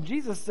stuff. And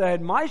Jesus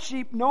said, my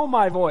sheep know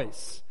my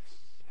voice.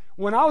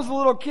 When I was a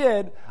little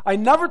kid, I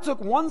never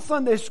took one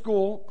Sunday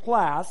school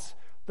class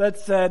that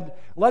said,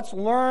 let's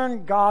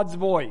learn God's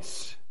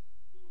voice.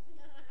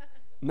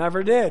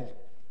 Never did.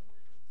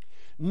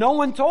 No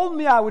one told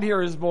me I would hear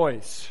his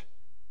voice.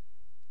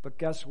 But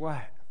guess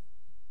what?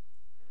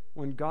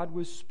 When God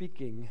was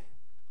speaking,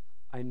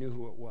 I knew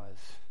who it was.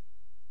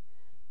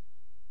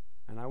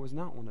 And I was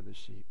not one of his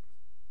sheep.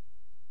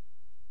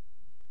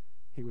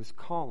 He was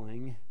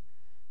calling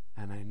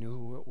and I knew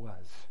who it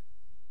was.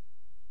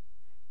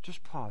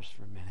 Just pause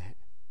for a minute.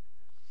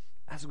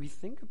 As we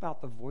think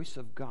about the voice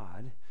of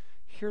God,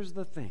 here's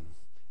the thing.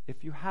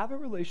 If you have a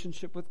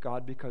relationship with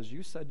God because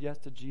you said yes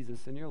to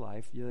Jesus in your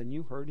life, then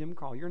you heard him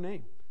call your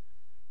name.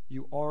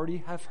 You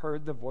already have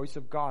heard the voice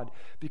of God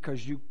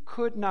because you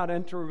could not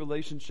enter a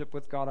relationship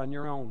with God on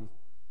your own.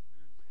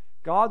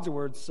 God's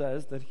word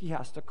says that he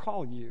has to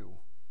call you.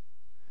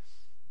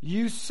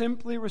 You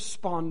simply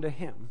respond to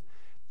him.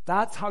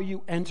 That's how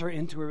you enter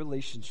into a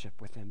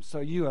relationship with him. So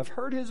you have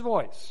heard his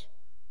voice.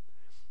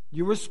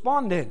 You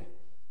responded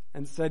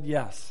and said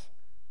yes.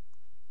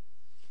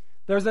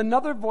 There's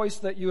another voice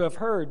that you have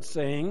heard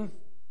saying,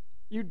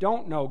 you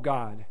don't know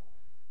God.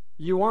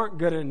 You aren't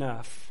good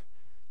enough.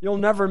 You'll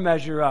never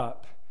measure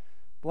up.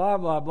 Blah,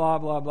 blah, blah,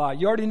 blah, blah.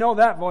 You already know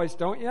that voice,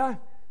 don't you?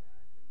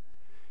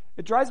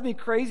 It drives me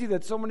crazy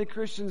that so many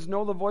Christians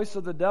know the voice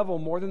of the devil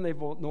more than they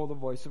know the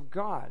voice of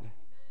God.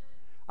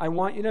 I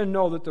want you to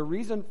know that the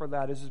reason for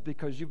that is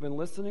because you've been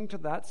listening to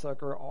that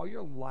sucker all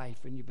your life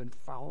and you've been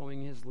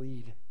following his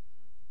lead.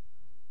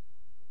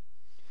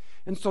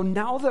 And so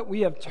now that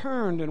we have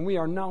turned and we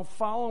are now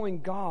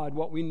following God,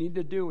 what we need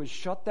to do is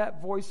shut that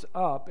voice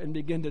up and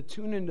begin to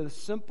tune into the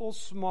simple,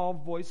 small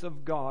voice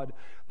of God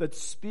that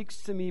speaks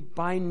to me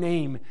by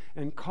name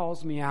and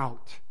calls me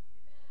out.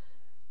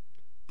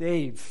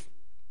 Dave,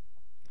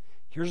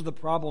 here's the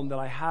problem that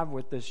I have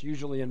with this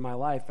usually in my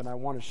life, and I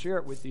want to share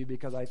it with you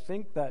because I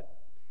think that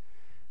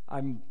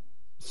I'm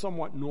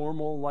somewhat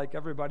normal like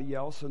everybody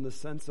else in the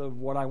sense of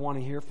what I want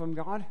to hear from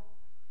God.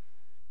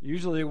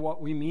 Usually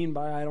what we mean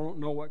by I don't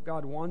know what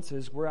God wants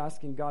is we're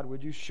asking God,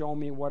 would you show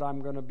me what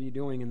I'm going to be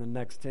doing in the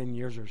next 10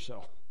 years or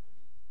so?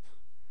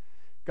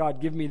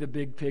 God, give me the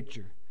big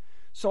picture.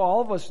 So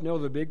all of us know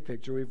the big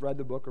picture. We've read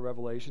the book of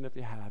Revelation if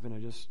you have, and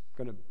I'm just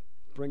going to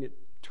bring it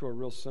to a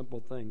real simple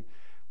thing.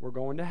 We're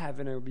going to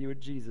heaven and we'll be with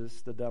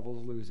Jesus. The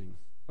devil's losing.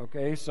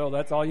 Okay, so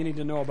that's all you need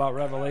to know about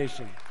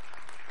Revelation.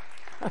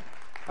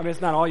 I mean,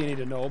 it's not all you need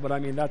to know, but I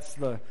mean, that's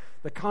the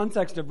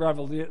context of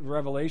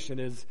Revelation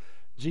is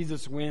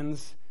Jesus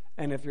wins,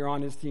 and if you're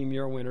on his team,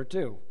 you're a winner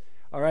too.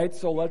 All right,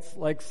 so let's,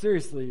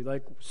 seriously,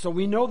 so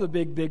we know the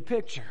big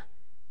picture.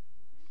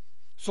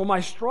 So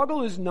my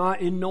struggle is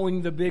not in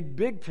knowing the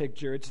big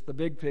picture. It's the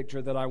big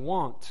picture that I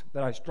want,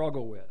 that I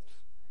struggle with.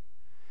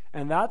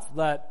 And that's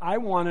that I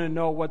want to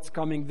know what's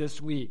coming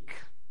this week.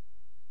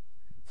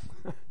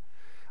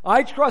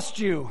 I trust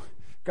you,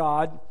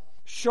 God.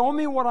 Show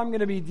me what I'm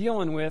going to be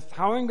dealing with,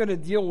 how I'm going to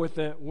deal with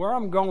it, where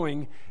I'm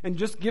going, and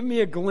just give me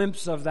a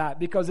glimpse of that.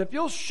 Because if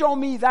you'll show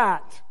me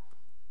that,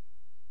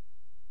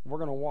 we're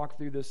going to walk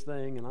through this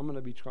thing, and I'm going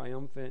to be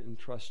triumphant and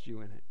trust you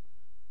in it.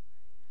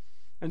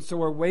 And so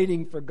we're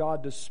waiting for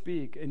God to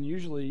speak. And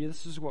usually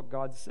this is what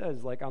God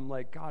says. I'm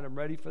like, God, I'm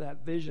ready for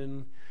that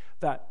vision,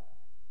 that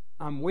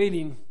I'm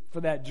waiting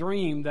for that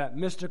dream, that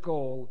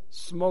mystical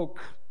smoke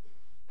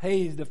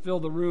haze to fill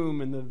the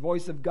room and the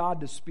voice of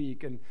God to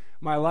speak and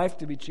my life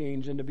to be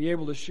changed and to be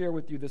able to share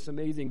with you this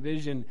amazing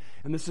vision.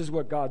 And this is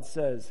what God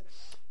says.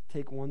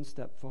 Take one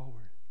step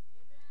forward.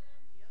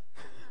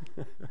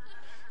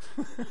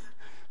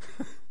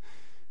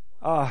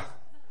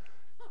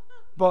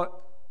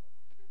 But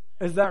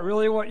is that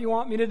really what you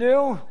want me to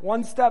do?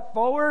 One step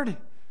forward?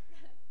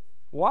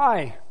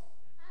 Why?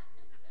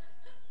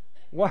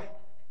 What?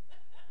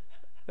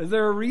 Is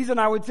there a reason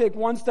I would take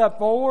one step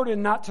forward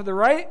and not to the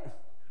right?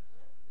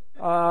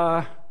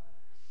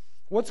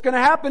 What's going to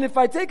happen if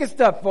I take a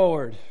step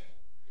forward?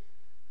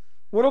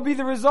 What will be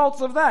the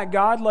results of that?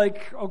 God,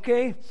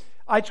 okay,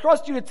 I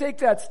trust you to take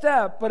that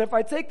step, but if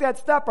I take that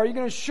step, are you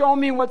going to show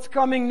me what's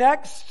coming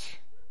next?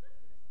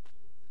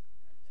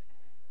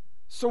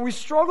 So we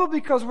struggle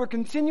because we're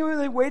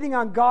continually waiting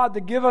on God to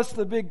give us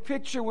the big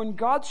picture when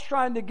God's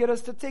trying to get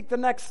us to take the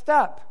next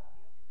step.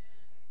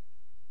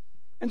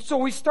 And so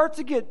we start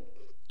to get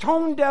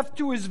tone deaf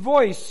to his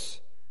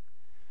voice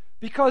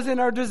because in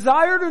our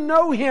desire to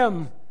know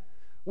him,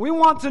 we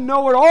want to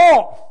know it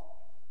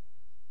all.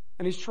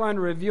 And he's trying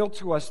to reveal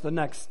to us the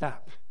next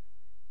step.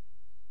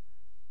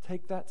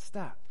 Take that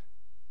step.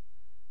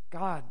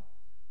 God,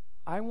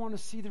 I want to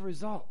see the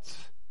results.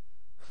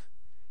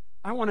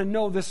 I want to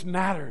know this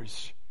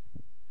matters.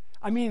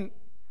 I mean,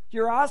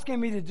 you're asking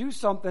me to do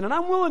something, and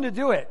I'm willing to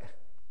do it.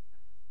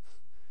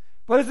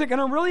 But is it going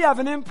to really have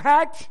an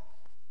impact?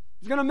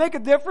 Is it going to make a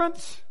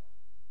difference?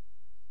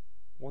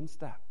 One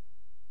step.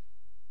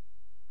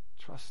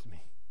 Trust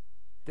me.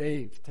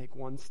 Dave, take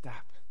one step.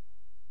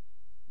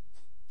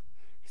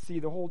 See,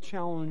 the whole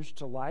challenge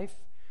to life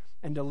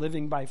and to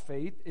living by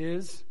faith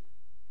is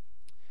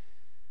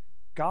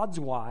God's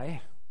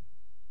why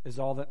is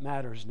all that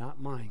matters,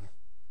 not mine.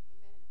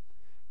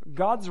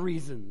 God's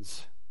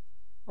reasons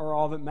are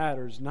all that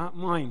matters, not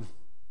mine.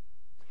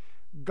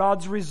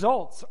 God's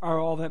results are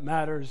all that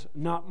matters,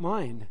 not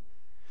mine.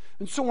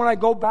 And so when I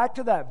go back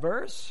to that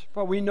verse,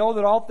 for we know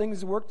that all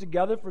things work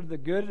together for the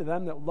good of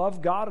them that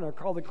love God and are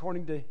called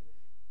according to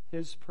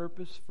his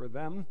purpose for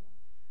them.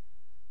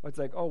 It's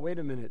like, oh, wait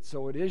a minute.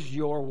 So it is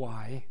your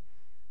why.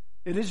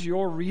 It is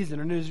your reason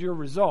and it is your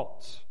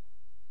results.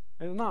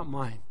 It's not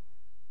mine.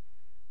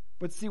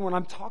 But see, when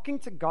I'm talking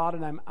to God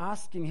and I'm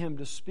asking him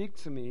to speak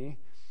to me,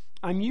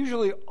 I'm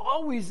usually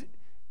always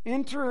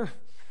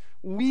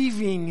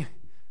interweaving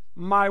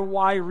my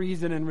why,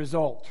 reason, and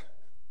result.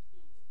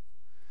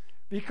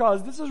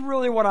 Because this is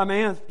really what I'm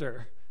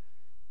after,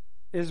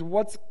 is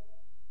what's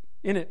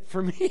in it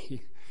for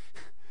me.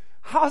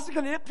 How's it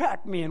going to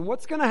impact me and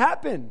what's going to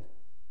happen?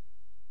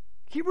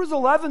 Hebrews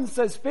 11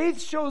 says,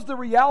 faith shows the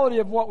reality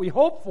of what we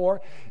hope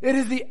for. It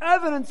is the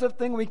evidence of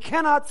things we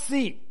cannot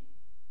see.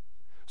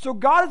 So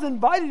God has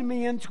invited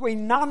me into a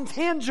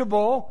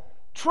non-tangible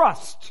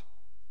trust.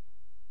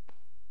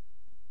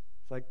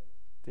 It's like,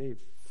 Dave,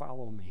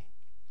 follow me.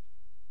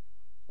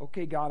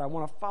 Okay, God, I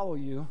want to follow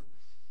you.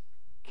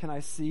 Can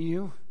I see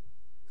you?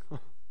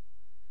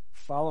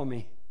 Follow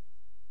me.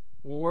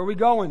 Well, where are we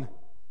going?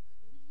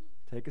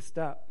 Take a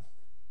step.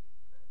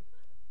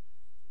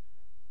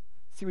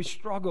 See, we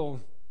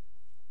struggle.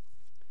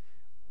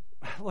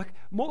 Look,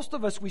 most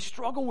of us, we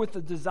struggle with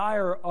the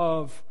desire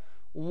of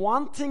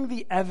wanting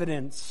the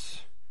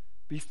evidence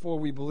before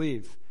we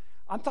believe.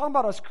 I'm talking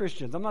about us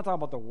Christians. I'm not talking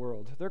about the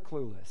world. They're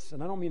clueless.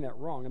 And I don't mean that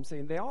wrong. I'm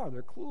saying they are.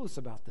 They're clueless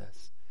about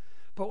this.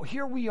 But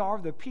here we are,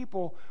 the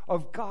people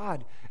of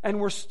God, and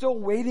we're still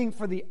waiting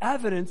for the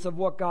evidence of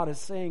what God is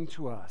saying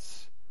to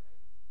us.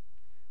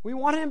 We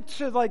want him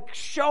to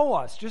show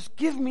us. Just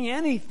give me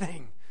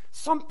anything.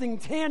 Something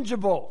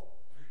tangible.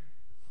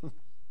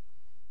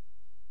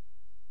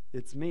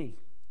 It's me.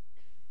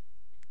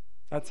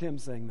 That's him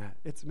saying that.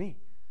 It's me.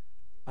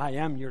 I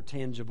am your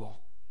tangible.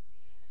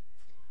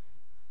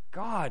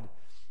 God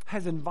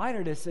has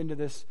invited us into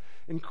this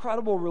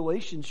incredible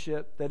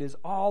relationship that is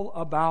all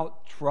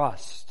about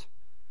trust.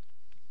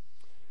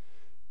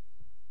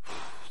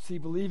 See,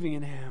 believing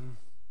in him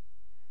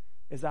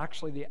is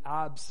actually the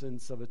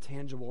absence of a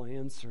tangible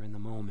answer in the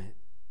moment.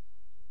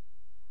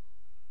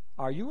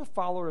 Are you a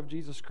follower of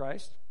Jesus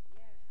Christ?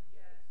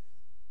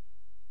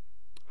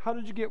 How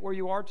did you get where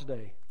you are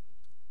today?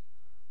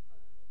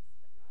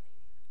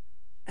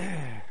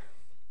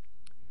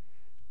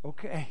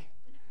 Okay.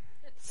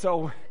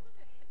 So,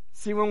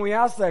 see, when we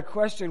ask that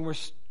question, we're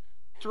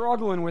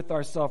struggling with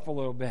ourselves a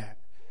little bit.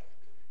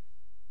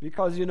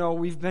 Because,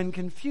 we've been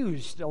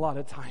confused a lot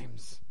of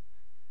times.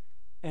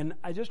 And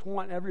I just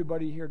want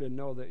everybody here to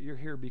know that you're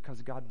here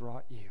because God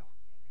brought you.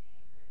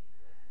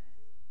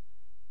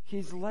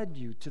 He's led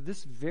you to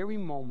this very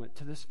moment,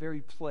 to this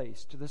very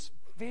place, to this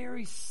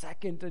very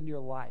second in your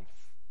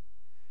life.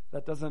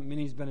 That doesn't mean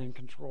he's been in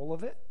control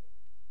of it.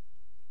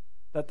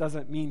 That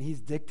doesn't mean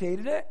he's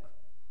dictated it.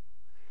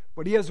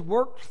 But he has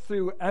worked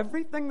through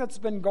everything that's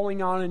been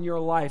going on in your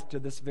life to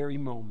this very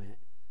moment.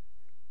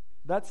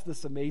 That's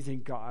this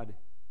amazing God.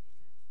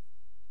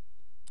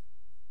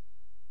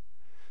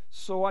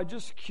 So I'm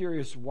just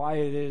curious why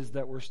it is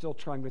that we're still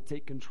trying to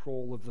take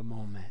control of the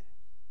moment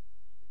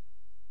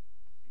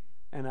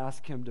and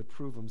ask him to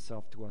prove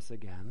himself to us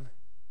again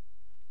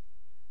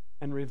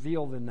and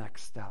reveal the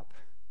next step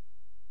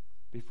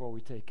before we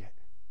take it.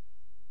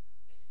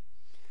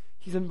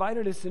 He's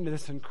invited us into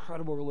this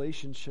incredible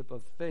relationship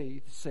of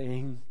faith,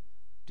 saying,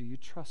 do you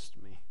trust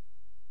me?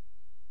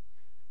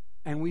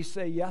 And we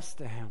say yes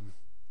to him.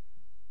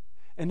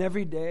 And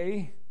every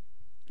day,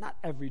 not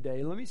every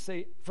day, let me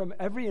say, from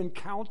every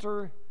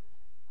encounter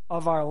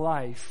of our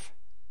life,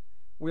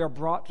 we are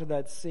brought to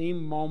that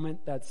same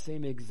moment, that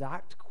same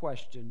exact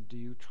question, do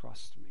you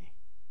trust me?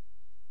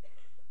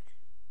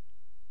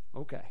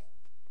 Okay.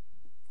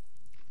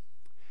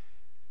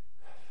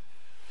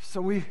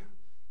 So we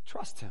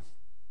trust him.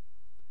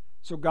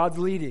 So God's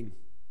leading.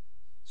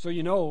 So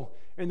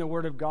in the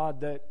Word of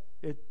God that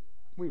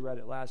we read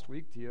it last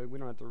week to you. We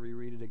don't have to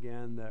reread it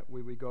again, that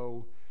we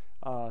go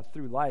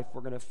through life,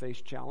 we're going to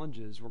face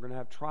challenges. We're going to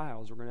have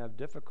trials. We're going to have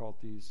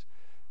difficulties.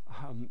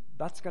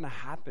 That's going to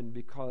happen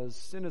because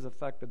sin has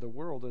affected the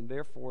world, and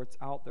therefore it's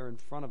out there in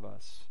front of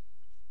us.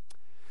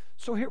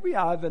 So here we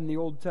have in the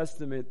Old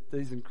Testament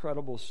these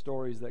incredible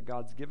stories that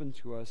God's given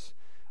to us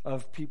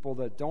of people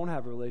that don't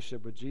have a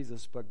relationship with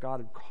Jesus, but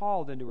God had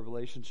called into a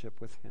relationship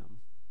with him.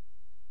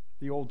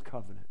 The Old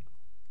Covenant.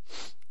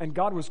 And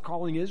God was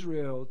calling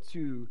Israel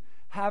to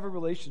have a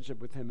relationship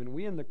with him. And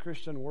we in the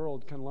Christian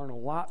world can learn a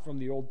lot from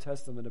the Old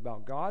Testament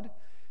about God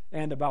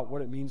and about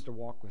what it means to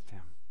walk with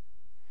him.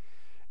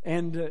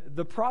 And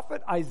the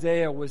prophet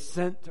Isaiah was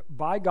sent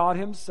by God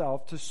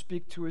himself to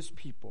speak to his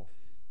people.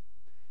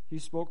 He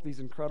spoke these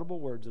incredible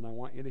words, and I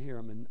want you to hear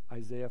them in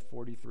Isaiah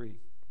 43.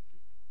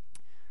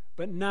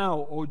 But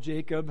now, O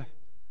Jacob,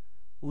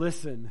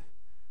 listen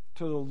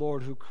to the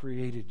Lord who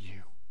created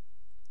you.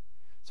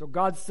 So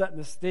God's setting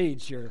the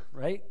stage here,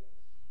 right?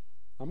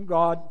 I'm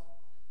God.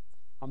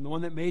 I'm the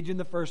one that made you in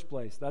the first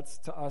place. That's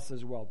to us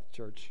as well,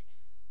 church.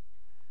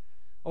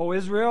 O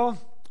Israel,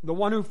 the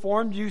one who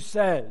formed you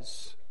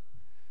says,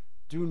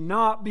 do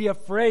not be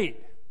afraid,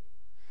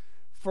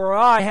 for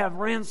I have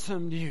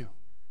ransomed you.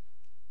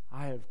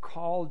 I have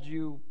called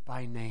you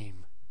by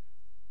name.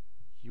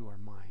 You are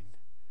mine.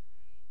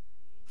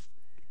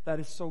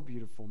 That is so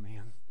beautiful,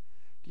 man.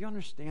 Do you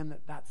understand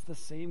that that's the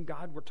same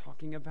God we're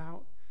talking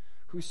about?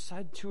 who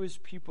said to his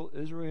people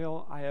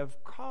Israel, I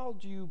have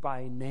called you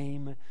by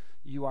name,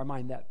 you are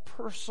mine. That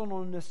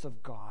personalness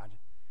of God.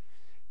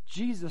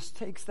 Jesus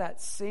takes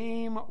that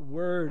same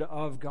word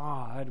of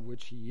God,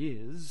 which he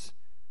is,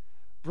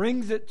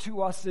 brings it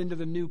to us into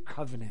the new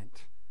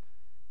covenant.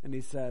 And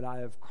he said, I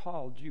have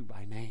called you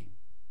by name.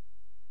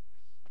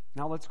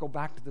 Now let's go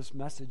back to this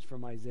message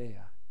from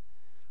Isaiah.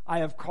 I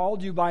have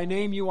called you by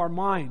name, you are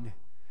mine.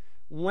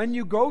 When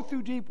you go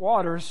through deep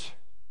waters,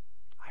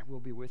 I will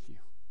be with you.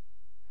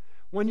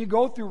 When you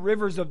go through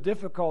rivers of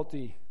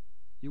difficulty,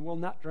 you will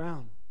not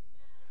drown.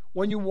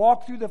 When you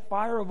walk through the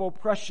fire of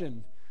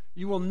oppression,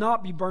 you will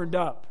not be burned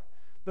up.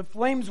 The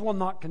flames will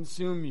not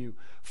consume you.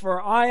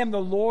 For I am the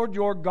Lord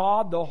your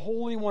God, the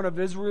Holy One of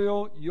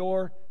Israel,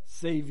 your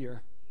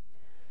Savior.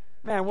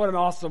 Man, what an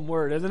awesome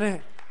word, isn't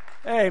it?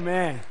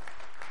 Amen.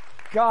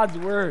 God's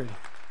word.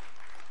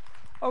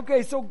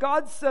 Okay, so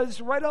God says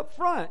right up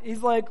front,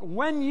 he's like,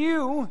 when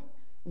you,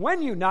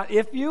 not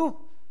if you,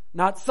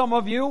 not some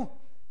of you,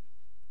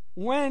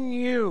 when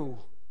you.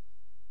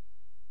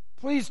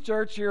 Please,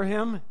 church, hear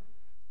him.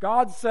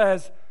 God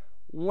says,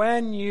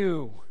 when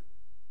you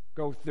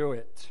go through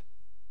it,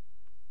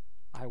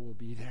 I will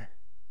be there.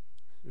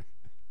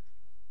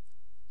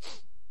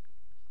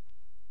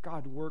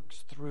 God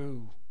works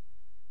through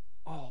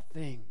all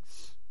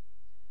things.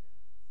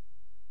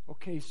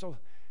 Okay, so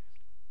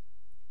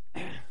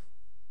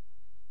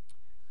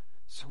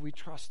we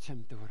trust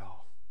him through it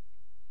all.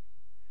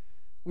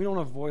 We don't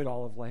avoid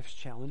all of life's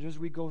challenges.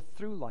 We go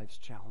through life's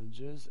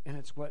challenges, and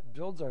it's what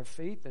builds our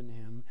faith in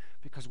him,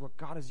 because what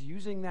God is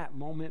using that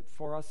moment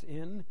for us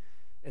in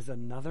is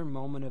another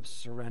moment of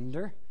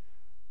surrender,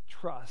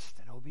 trust,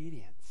 and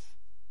obedience.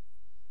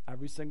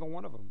 Every single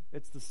one of them.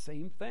 It's the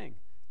same thing.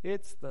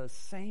 It's the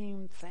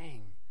same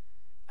thing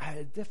at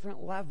a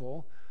different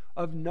level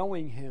of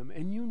knowing him.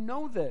 And you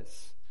know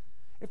this.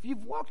 If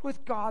you've walked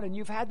with God and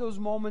you've had those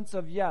moments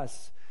of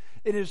yes,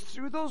 it is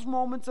through those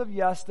moments of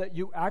yes that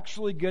you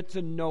actually get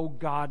to know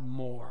God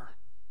more.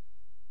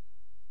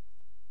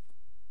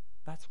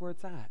 That's where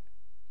it's at.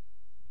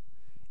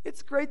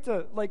 It's great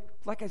to,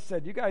 like I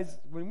said, you guys,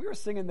 when we were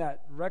singing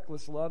that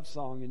Reckless Love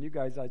song, and you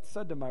guys, I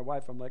said to my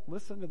wife, I'm like,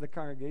 listen to the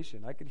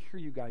congregation. I could hear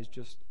you guys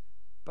just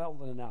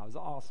belting it out. It was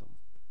awesome.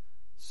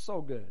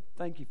 So good.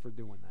 Thank you for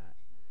doing that.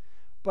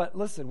 But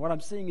listen, what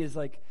I'm saying is,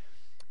 like,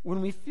 when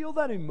we feel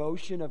that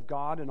emotion of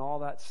God and all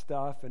that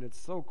stuff, and it's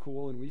so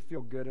cool, and we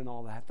feel good and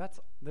all that,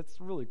 that's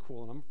really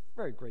cool, and I'm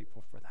very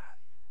grateful for that.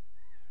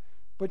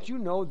 But you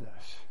know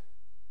this.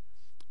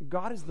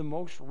 God is the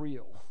most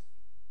real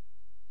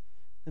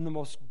and the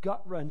most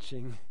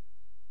gut-wrenching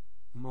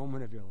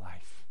moment of your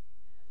life.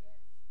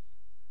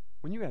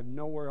 When you have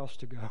nowhere else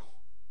to go.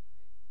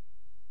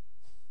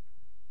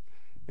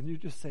 And you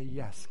just say,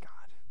 yes, God.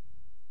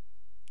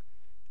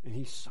 And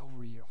he's so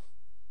real.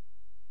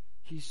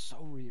 He's so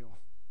real.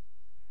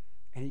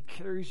 And he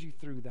carries you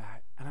through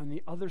that. And on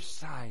the other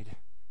side,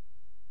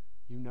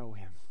 you know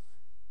him.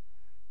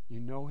 You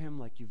know him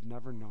like you've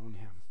never known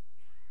him.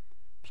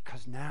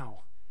 Because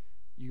now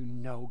you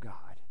know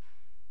God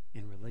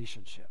in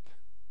relationship.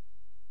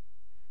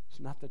 It's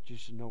not that you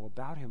should know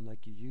about him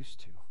like you used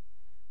to.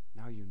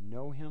 Now you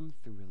know him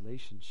through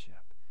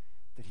relationship.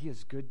 That he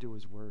is good to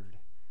his word.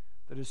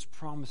 That his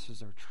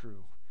promises are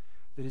true.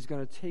 That he's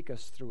going to take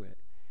us through it.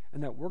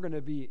 And that we're going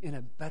to be in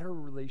a better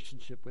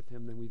relationship with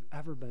him than we've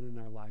ever been in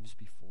our lives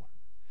before.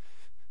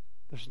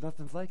 There's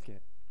nothing like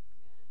it.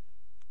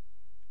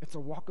 It's a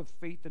walk of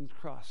faith and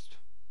trust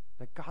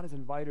that God has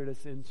invited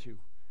us into.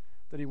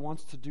 That he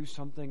wants to do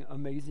something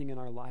amazing in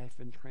our life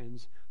and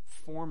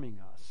transforming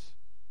us.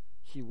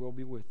 He will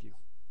be with you.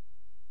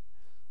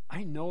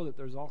 I know that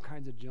there's all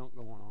kinds of junk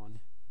going on.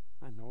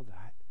 I know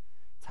that.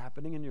 It's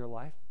happening in your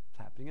life. It's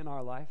happening in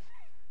our life.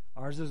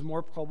 Ours is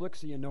more public,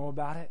 so you know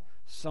about it.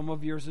 Some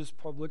of yours is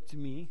public to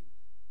me.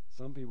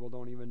 Some people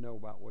don't even know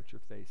about what you're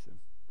facing.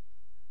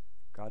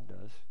 God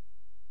does.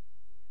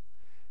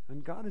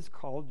 And God has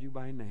called you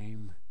by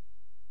name.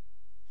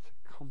 He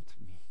said, come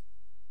to me.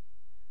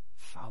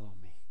 Follow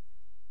me.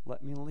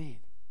 Let me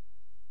lead.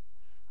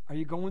 Are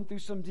you going through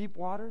some deep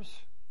waters?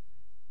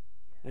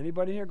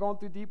 Anybody here going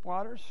through deep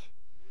waters?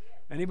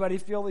 Anybody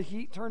feel the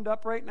heat turned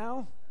up right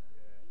now?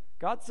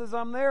 God says,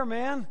 I'm there,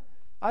 man.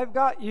 I've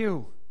got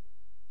you.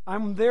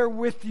 I'm there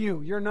with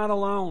you. You're not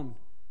alone.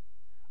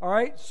 All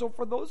right? So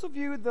for those of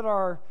you that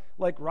are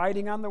like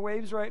riding on the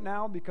waves right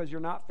now because you're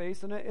not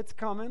facing it, it's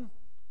coming.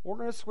 We're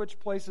going to switch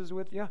places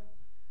with you.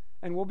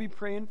 And we'll be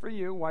praying for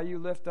you while you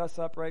lift us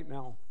up right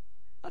now.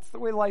 That's the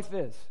way life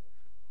is.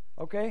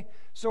 Okay?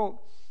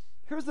 So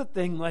here's the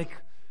thing. Like,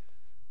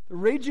 the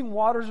raging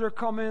waters are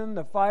coming.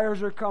 The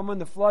fires are coming.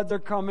 The floods are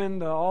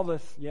coming. All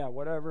this,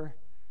 whatever.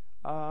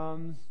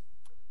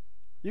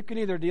 You can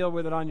either deal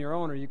with it on your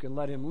own or you can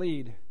let him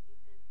lead.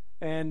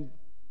 And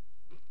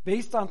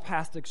based on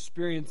past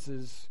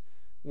experiences,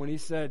 when he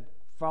said,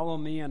 follow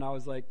me, and I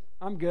was like,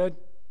 I'm good.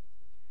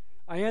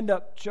 I end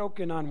up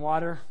choking on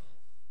water.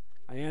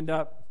 I end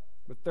up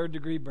with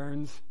 3rd-degree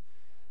burns.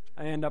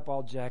 I end up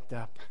all jacked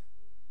up.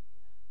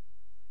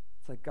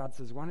 It's like God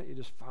says, why don't you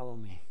just follow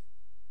me?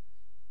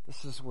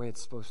 This is the way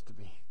it's supposed to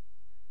be.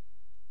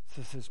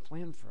 This is his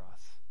plan for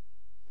us.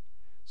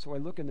 So I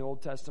look in the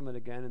Old Testament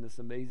again in this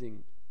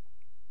amazing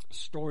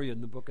story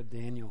in the book of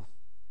Daniel.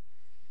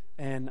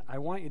 And I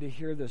want you to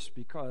hear this,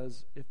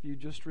 because if you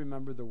just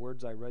remember the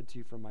words I read to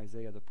you from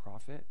Isaiah the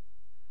prophet,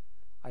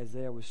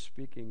 Isaiah was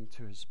speaking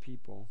to his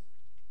people.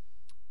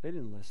 They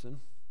didn't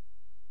listen.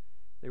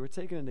 They were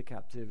taken into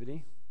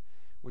captivity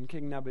when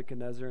King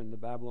Nebuchadnezzar and the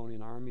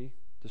Babylonian army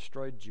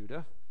destroyed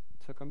Judah,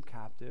 took them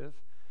captive,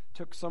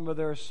 took some of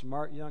their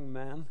smart young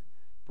men,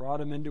 brought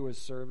them into his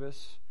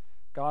service.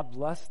 God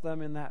blessed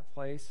them in that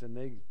place, and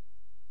they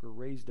were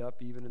raised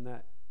up even in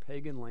that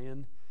pagan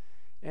land.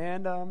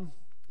 And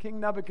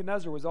King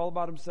Nebuchadnezzar was all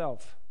about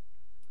himself.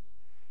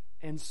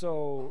 And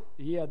so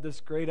he had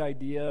this great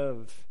idea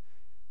of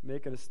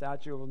making a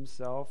statue of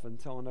himself and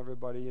telling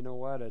everybody, you know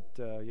what, at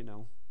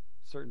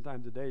certain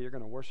times of day you're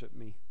going to worship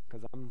me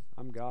because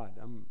I'm God.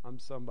 I'm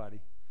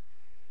somebody.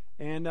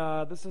 And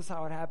this is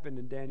how it happened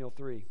in Daniel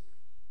 3.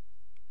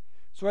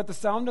 So at the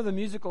sound of the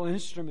musical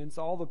instruments,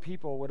 all the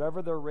people,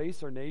 whatever their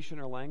race or nation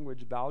or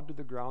language, bowed to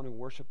the ground and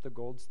worshiped the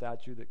gold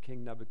statue that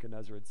King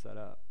Nebuchadnezzar had set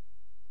up.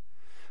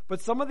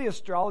 But some of the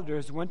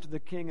astrologers went to the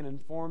king and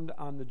informed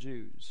on the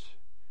Jews.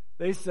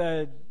 They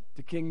said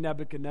to King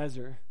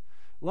Nebuchadnezzar,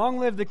 "Long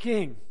live the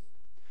king!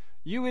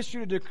 You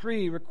issued a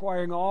decree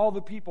requiring all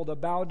the people to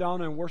bow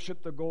down and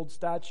worship the gold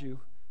statue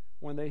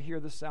when they hear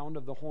the sound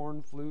of the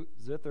horn, flute,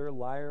 zither,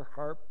 lyre,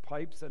 harp,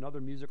 pipes, and other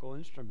musical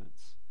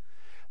instruments.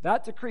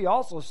 That decree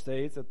also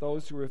states that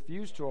those who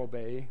refuse to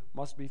obey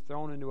must be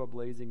thrown into a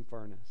blazing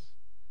furnace.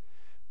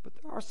 But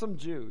there are some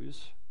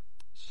Jews,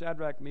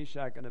 Shadrach,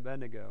 Meshach, and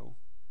Abednego,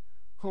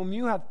 whom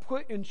you have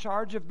put in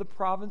charge of the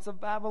province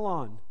of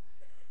Babylon.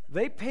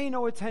 They pay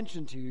no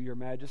attention to you, your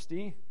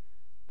majesty.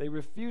 They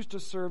refuse to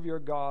serve your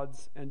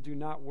gods and do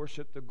not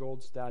worship the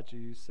gold statue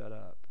you set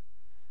up."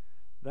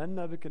 Then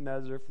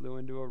Nebuchadnezzar flew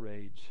into a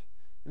rage,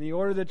 and he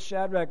ordered that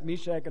Shadrach,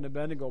 Meshach, and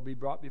Abednego be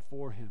brought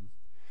before him.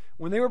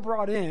 When they were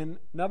brought in,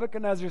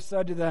 Nebuchadnezzar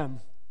said to them,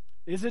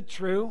 "Is it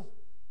true,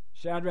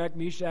 Shadrach,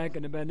 Meshach,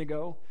 and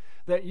Abednego,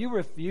 that you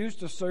refuse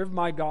to serve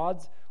my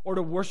gods or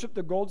to worship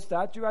the gold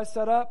statue I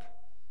set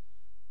up?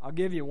 I'll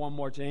give you one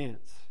more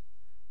chance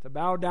to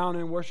bow down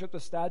and worship the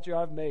statue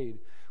I've made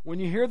when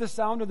you hear the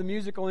sound of the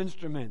musical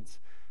instruments.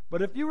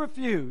 But if you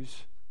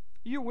refuse,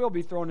 you will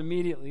be thrown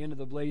immediately into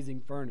the blazing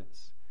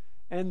furnace.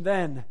 And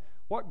then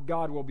what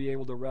God will be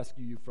able to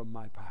rescue you from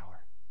my power?"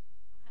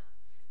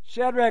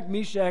 Shadrach,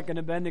 Meshach, and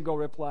Abednego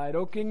replied,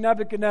 "O King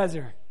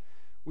Nebuchadnezzar,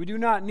 we do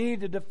not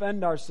need to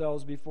defend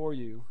ourselves before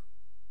you.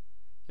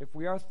 If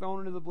we are thrown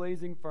into the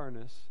blazing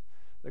furnace,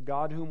 the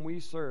God whom we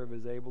serve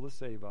is able to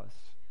save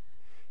us.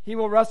 He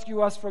will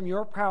rescue us from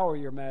your power,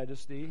 your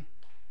majesty.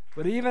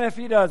 But even if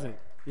he doesn't,"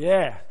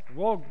 you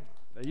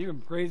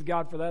can praise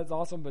God for that, it's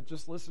awesome, but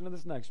just listen to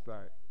this next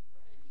part.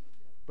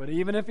 "But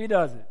even if he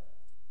doesn't,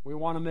 we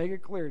want to make it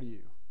clear to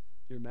you,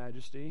 your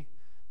majesty,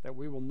 that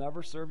we will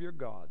never serve your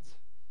gods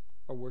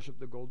or worship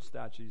the gold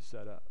statues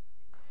set up."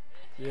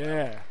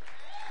 Yeah.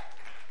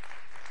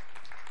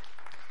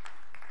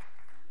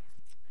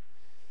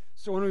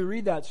 So when we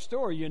read that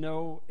story,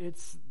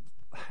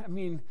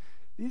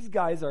 these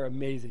guys are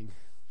amazing.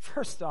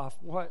 First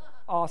off, what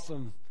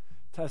awesome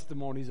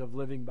testimonies of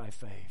living by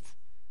faith.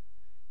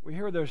 We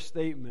hear their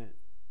statement.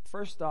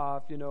 First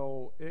off,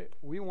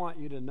 we want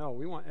you to know,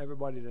 we want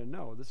everybody to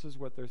know, this is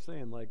what they're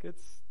saying,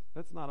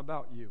 it's not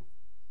about you.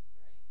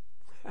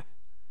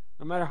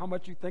 No matter how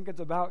much you think it's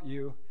about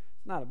you,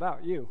 it's not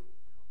about you.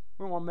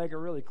 We want to make it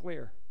really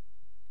clear.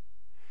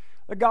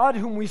 The God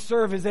whom we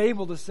serve is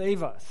able to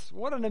save us.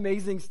 What an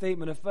amazing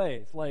statement of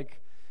faith.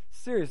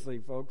 Seriously,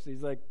 folks,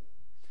 he's like,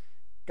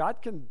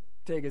 God can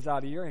take us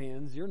out of your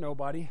hands. You're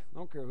nobody. I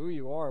don't care who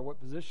you are, what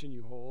position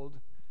you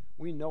hold.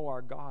 We know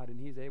our God,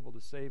 and he's able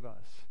to save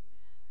us.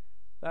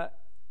 That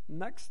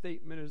next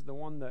statement is the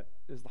one that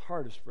is the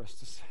hardest for us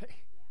to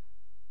say.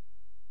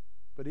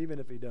 But even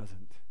if he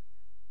doesn't,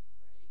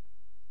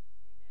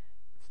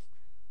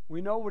 we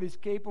know what he's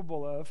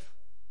capable of.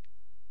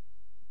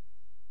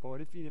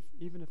 But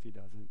even if he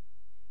doesn't,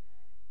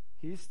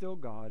 he's still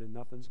God, and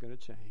nothing's going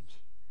to change.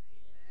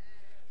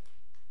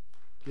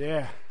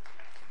 Yeah.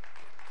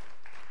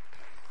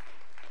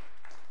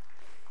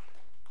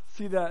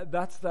 See,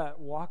 that's that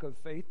walk of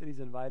faith that he's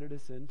invited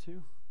us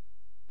into.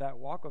 That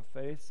walk of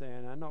faith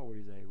saying, I know what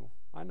he's able.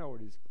 I know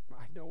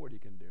what he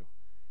can do.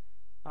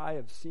 I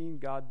have seen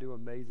God do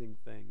amazing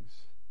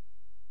things.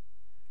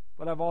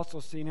 But I've also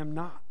seen him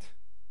not.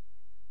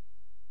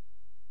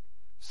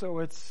 So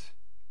it's,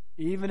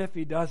 even if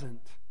he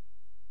doesn't,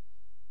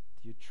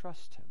 do you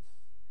trust him?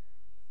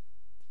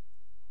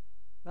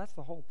 That's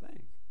the whole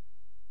thing.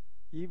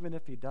 Even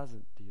if he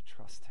doesn't, do you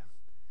trust him?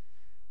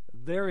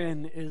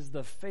 Therein is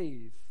the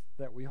faith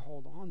that we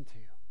hold on to,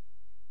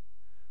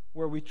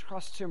 where we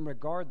trust him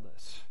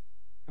regardless,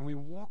 and we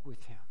walk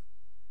with him.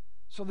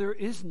 So there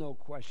is no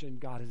question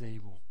God is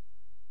able,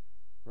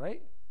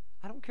 right?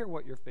 I don't care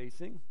what you're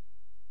facing.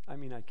 I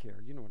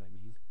care. You know what I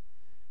mean.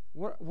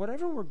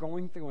 Whatever we're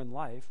going through in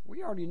life,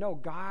 we already know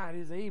God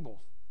is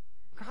able.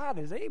 God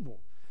is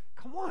able.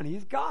 Come on,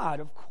 he's God.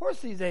 Of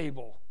course he's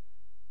able.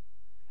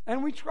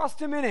 And we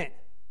trust him in it.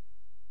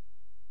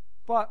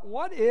 But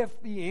what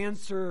if the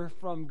answer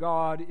from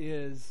God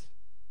is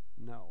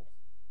no?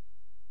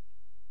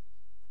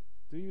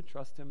 Do you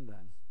trust him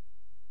then?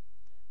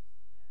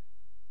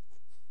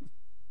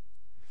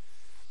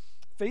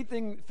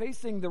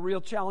 Facing the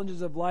real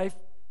challenges of life,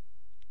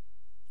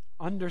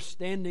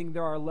 understanding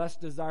there are less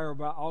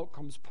desirable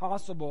outcomes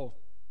possible,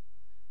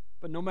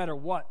 but no matter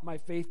what, my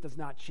faith does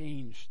not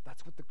change.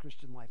 That's what the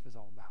Christian life is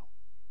all about.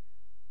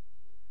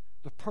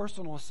 The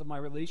personalness of my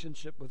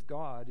relationship with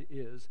God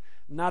is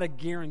not a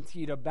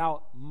guarantee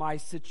about my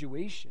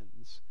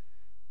situations,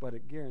 but a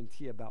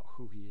guarantee about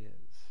who he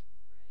is.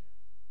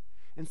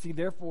 And see,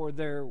 therefore,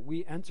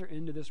 we enter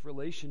into this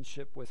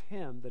relationship with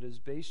him that is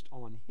based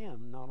on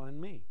him, not on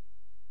me.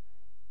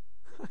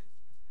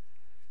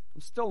 I'm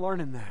still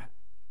learning that.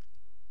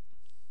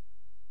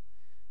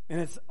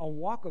 And it's a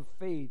walk of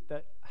faith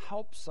that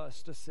helps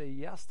us to say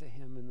yes to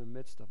him in the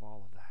midst of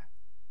all of that.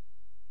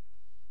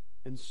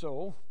 And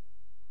so,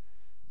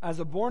 as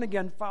a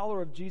born-again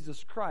follower of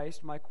Jesus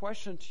Christ, my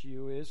question to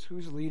you is,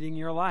 who's leading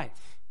your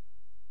life?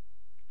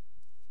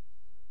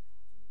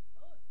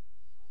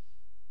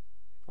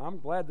 I'm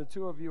glad the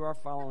two of you are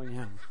following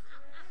him.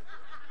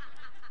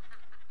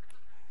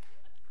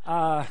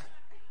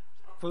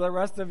 For the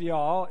rest of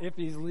y'all, if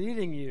he's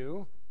leading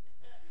you,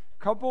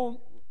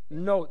 couple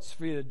notes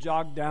for you to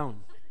jog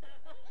down.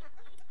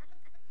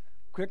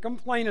 Quit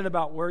complaining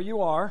about where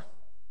you are.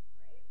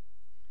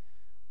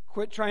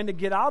 Quit trying to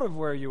get out of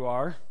where you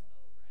are.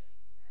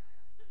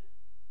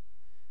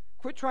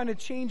 Quit trying to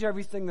change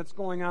everything that's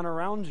going on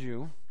around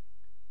you.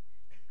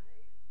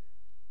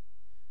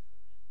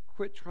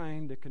 Quit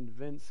trying to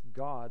convince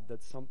God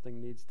that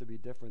something needs to be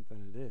different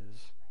than it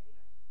is.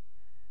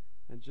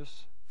 And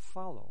just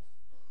follow.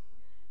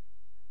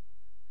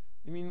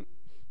 I mean,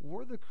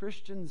 we're the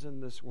Christians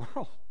in this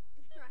world.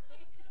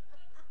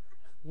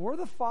 We're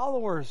the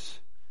followers.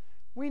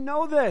 We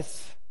know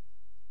this.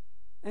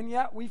 And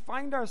yet we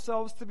find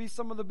ourselves to be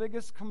some of the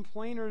biggest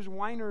complainers,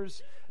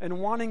 whiners, and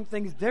wanting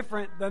things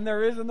different than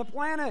there is on the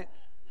planet.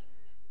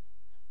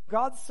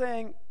 God's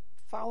saying,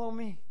 follow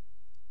me.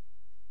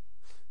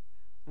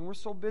 And we're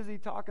so busy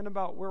talking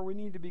about where we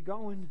need to be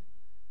going.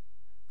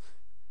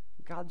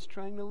 God's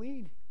trying to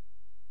lead.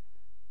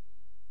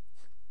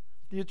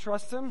 Do you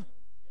trust him?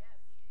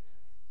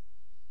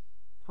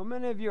 How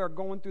many of you are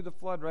going through the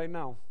flood right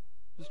now?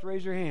 Just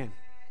raise your hand.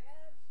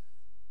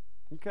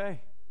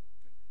 Okay.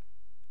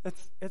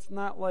 It's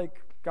not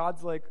like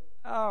God's like,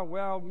 oh,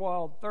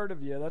 well, a third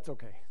of you, that's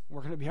okay.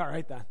 We're going to be all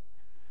right then.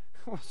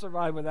 We'll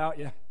survive without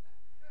you.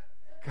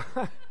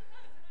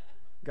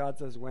 God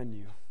says, when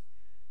you.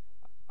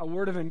 A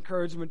word of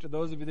encouragement to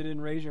those of you that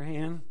didn't raise your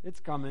hand. It's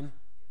coming.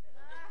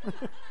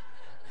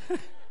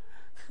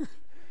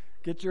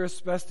 Get your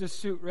asbestos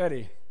suit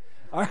ready.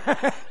 All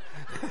right.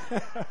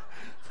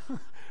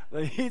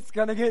 The heat's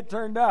going to get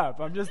turned up.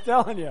 I'm just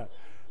telling you.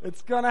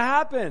 It's going to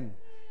happen.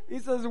 He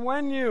says,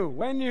 when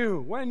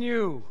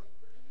you.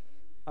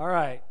 All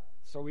right.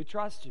 So we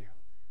trust you.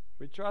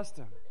 We trust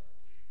him.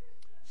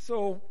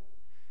 So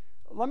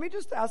let me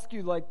just ask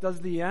you,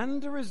 does the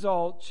end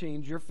result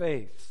change your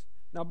faith?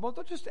 Now,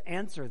 don't just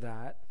answer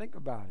that. Think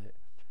about it.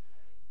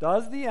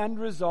 Does the end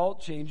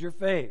result change your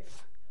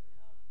faith?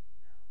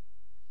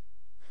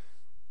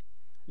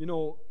 You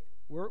know,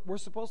 we're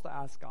supposed to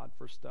ask God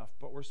for stuff,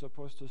 but we're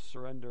supposed to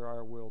surrender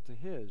our will to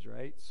his,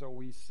 right? So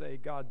we say,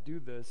 God, do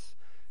this.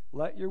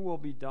 Let your will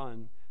be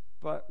done,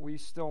 but we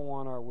still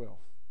want our will.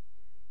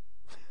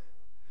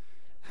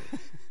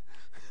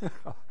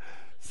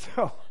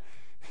 So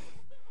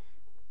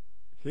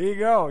here you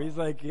go. He's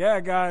like,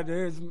 yeah, God,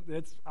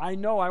 I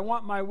know I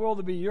want my will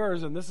to be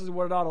yours, and this is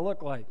what it ought to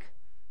look like.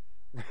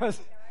 Because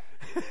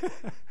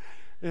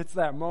it's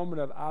that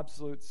moment of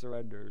absolute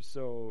surrender.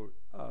 So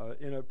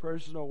in a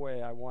personal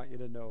way, I want you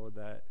to know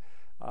that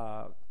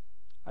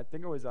I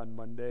think it was on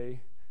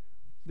Monday.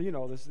 You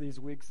know, these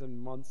weeks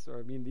and months,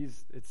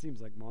 it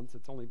seems like months.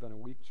 It's only been a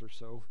week or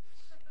so.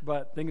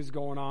 But things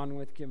going on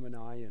with Kim and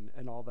I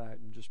and all that,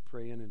 and just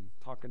praying and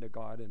talking to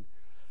God.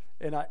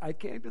 And I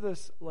came to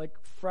this,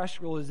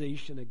 fresh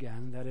realization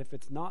again that if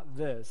it's not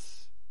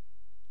this,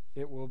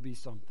 it will be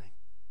something.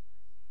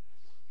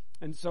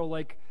 And so,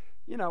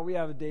 we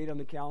have a date on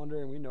the calendar,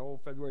 and we know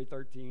February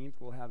 13th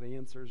we'll have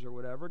answers or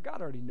whatever.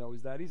 God already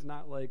knows that. He's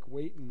not,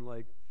 waiting,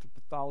 the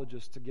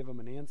pathologist to give him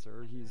an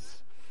answer.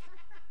 He's...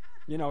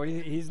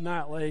 he's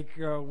not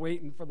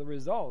waiting for the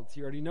results.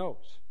 He already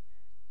knows.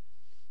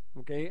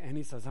 Okay? And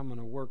he says, I'm going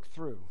to work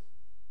through.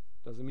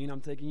 Doesn't mean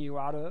I'm taking you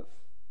out of.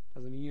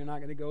 Doesn't mean you're not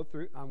going to go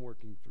through. I'm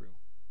working through.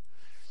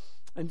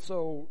 And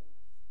so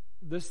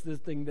the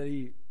thing that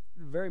he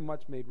very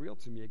much made real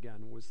to me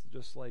again was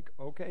just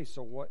okay,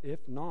 so what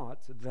if not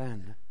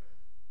then?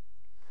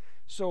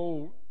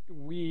 So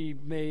we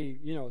may,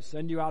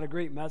 send you out a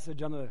great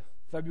message on the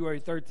February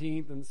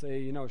 13th and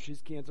say,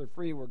 she's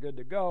cancer-free, we're good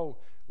to go,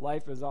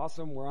 life is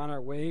awesome, we're on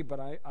our way, but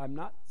I'm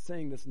not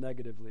saying this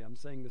negatively, I'm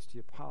saying this to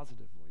you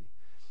positively,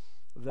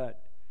 that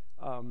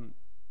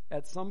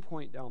at some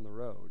point down the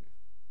road,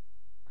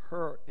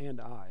 her and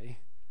I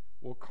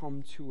will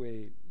come to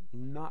a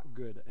not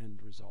good end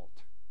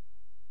result.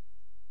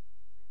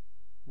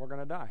 We're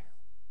going to die.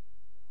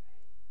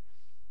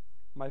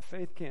 My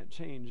faith can't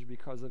change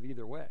because of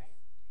either way.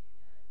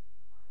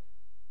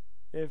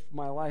 If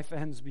my life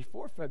ends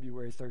before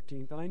February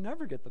 13th and I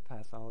never get the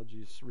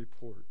pathologist's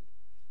report,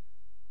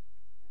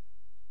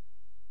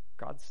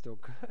 God's still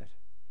good.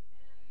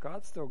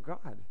 God's still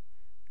God.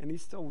 And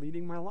He's still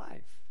leading my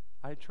life.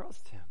 I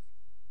trust Him.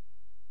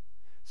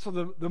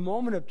 So the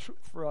moment of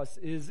truth for us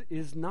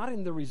is not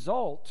in the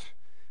result,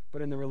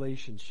 but in the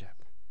relationship.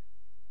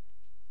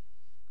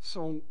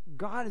 So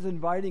God is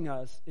inviting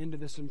us into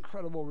this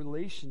incredible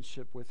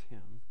relationship with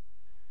Him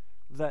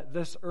that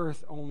this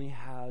earth only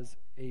has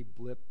a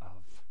blip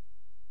of.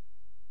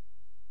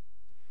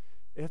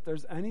 If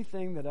there's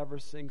anything that ever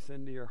sinks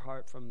into your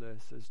heart from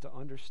this, is to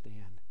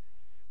understand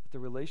that the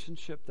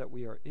relationship that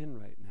we are in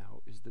right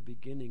now is the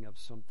beginning of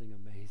something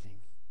amazing.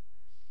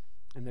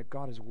 And that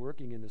God is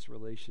working in this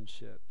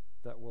relationship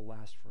that will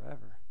last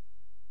forever.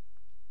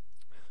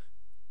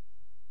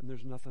 And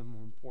there's nothing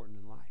more important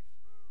in life.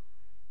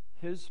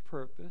 His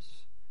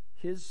purpose,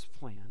 His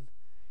plan,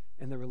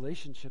 and the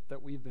relationship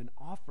that we've been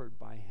offered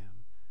by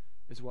Him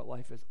is what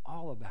life is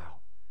all about.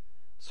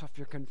 So if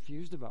you're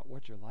confused about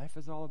what your life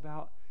is all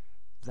about,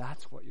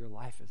 that's what your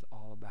life is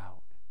all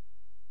about.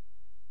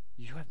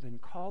 You have been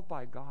called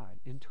by God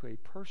into a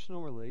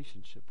personal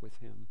relationship with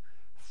Him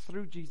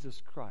through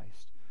Jesus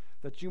Christ,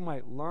 that you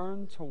might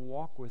learn to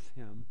walk with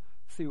Him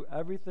through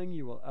everything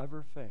you will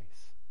ever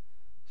face,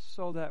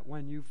 so that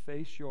when you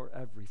face your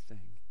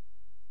everything,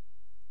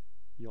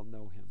 you'll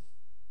know Him.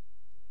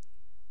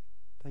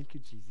 Thank you,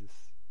 Jesus.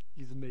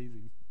 He's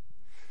amazing.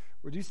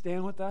 Would you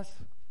stand with us?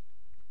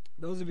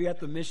 Those of you at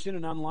the mission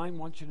and online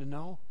want you to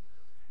know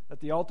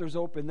that the altar's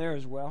open there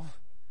as well.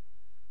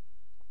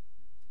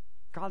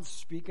 God's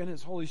speaking.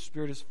 His Holy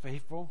Spirit is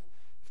faithful.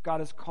 If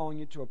God is calling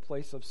you to a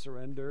place of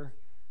surrender,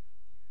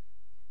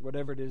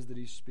 whatever it is that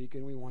He's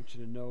speaking, we want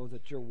you to know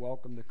that you're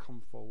welcome to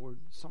come forward.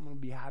 Someone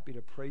will be happy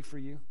to pray for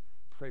you,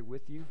 pray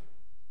with you.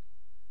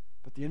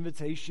 But the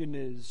invitation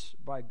is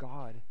by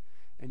God,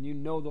 and you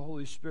know the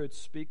Holy Spirit's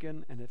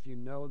speaking, and if you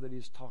know that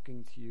He's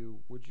talking to you,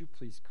 would you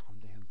please come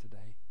to Him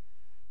today?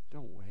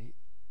 Don't wait.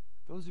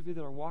 Those of you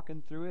that are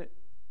walking through it,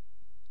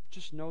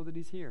 just know that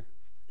He's here.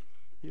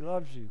 He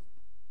loves you.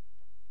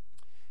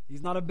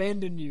 He's not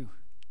abandoned you.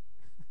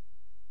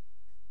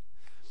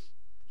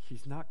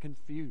 He's not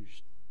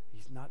confused.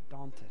 He's not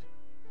daunted.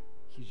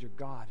 He's your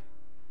God,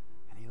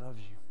 and He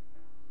loves you.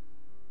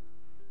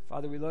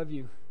 Father, we love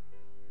you.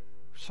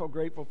 We're so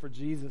grateful for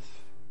Jesus.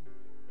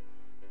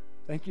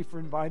 Thank you for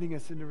inviting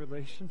us into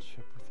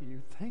relationship with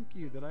you. Thank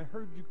you that I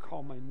heard you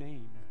call my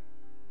name.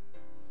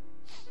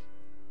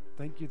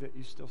 Thank you that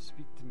you still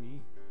speak to me.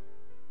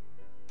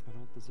 I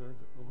don't deserve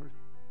it, Lord.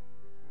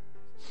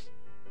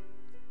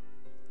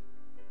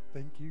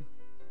 Thank you.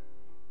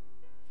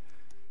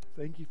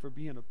 Thank you for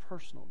being a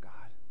personal God.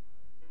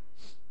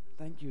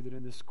 Thank you that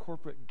in this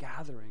corporate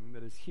gathering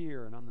that is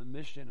here and on the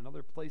mission and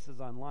other places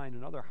online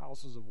and other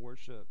houses of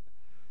worship,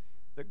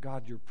 that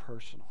God, you're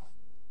personal.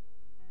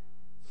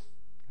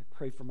 I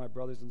pray for my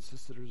brothers and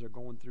sisters who are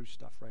going through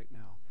stuff right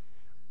now,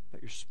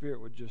 that your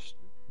Spirit would just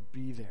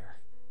be there,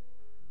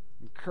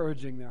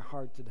 encouraging their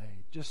heart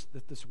today. Just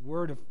that this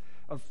word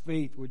of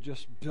faith would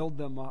just build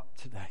them up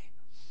today.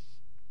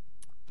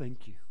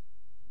 Thank you.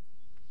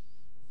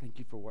 Thank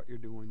you for what you're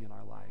doing in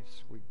our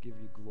lives. We give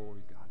you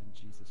glory, God, in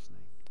Jesus' name.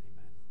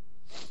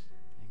 Amen.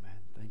 Amen.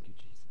 Thank you,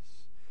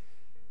 Jesus.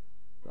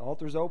 The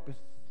altar's open.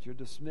 You're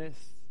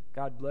dismissed.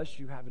 God bless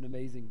you. Have an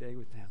amazing day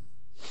with Him.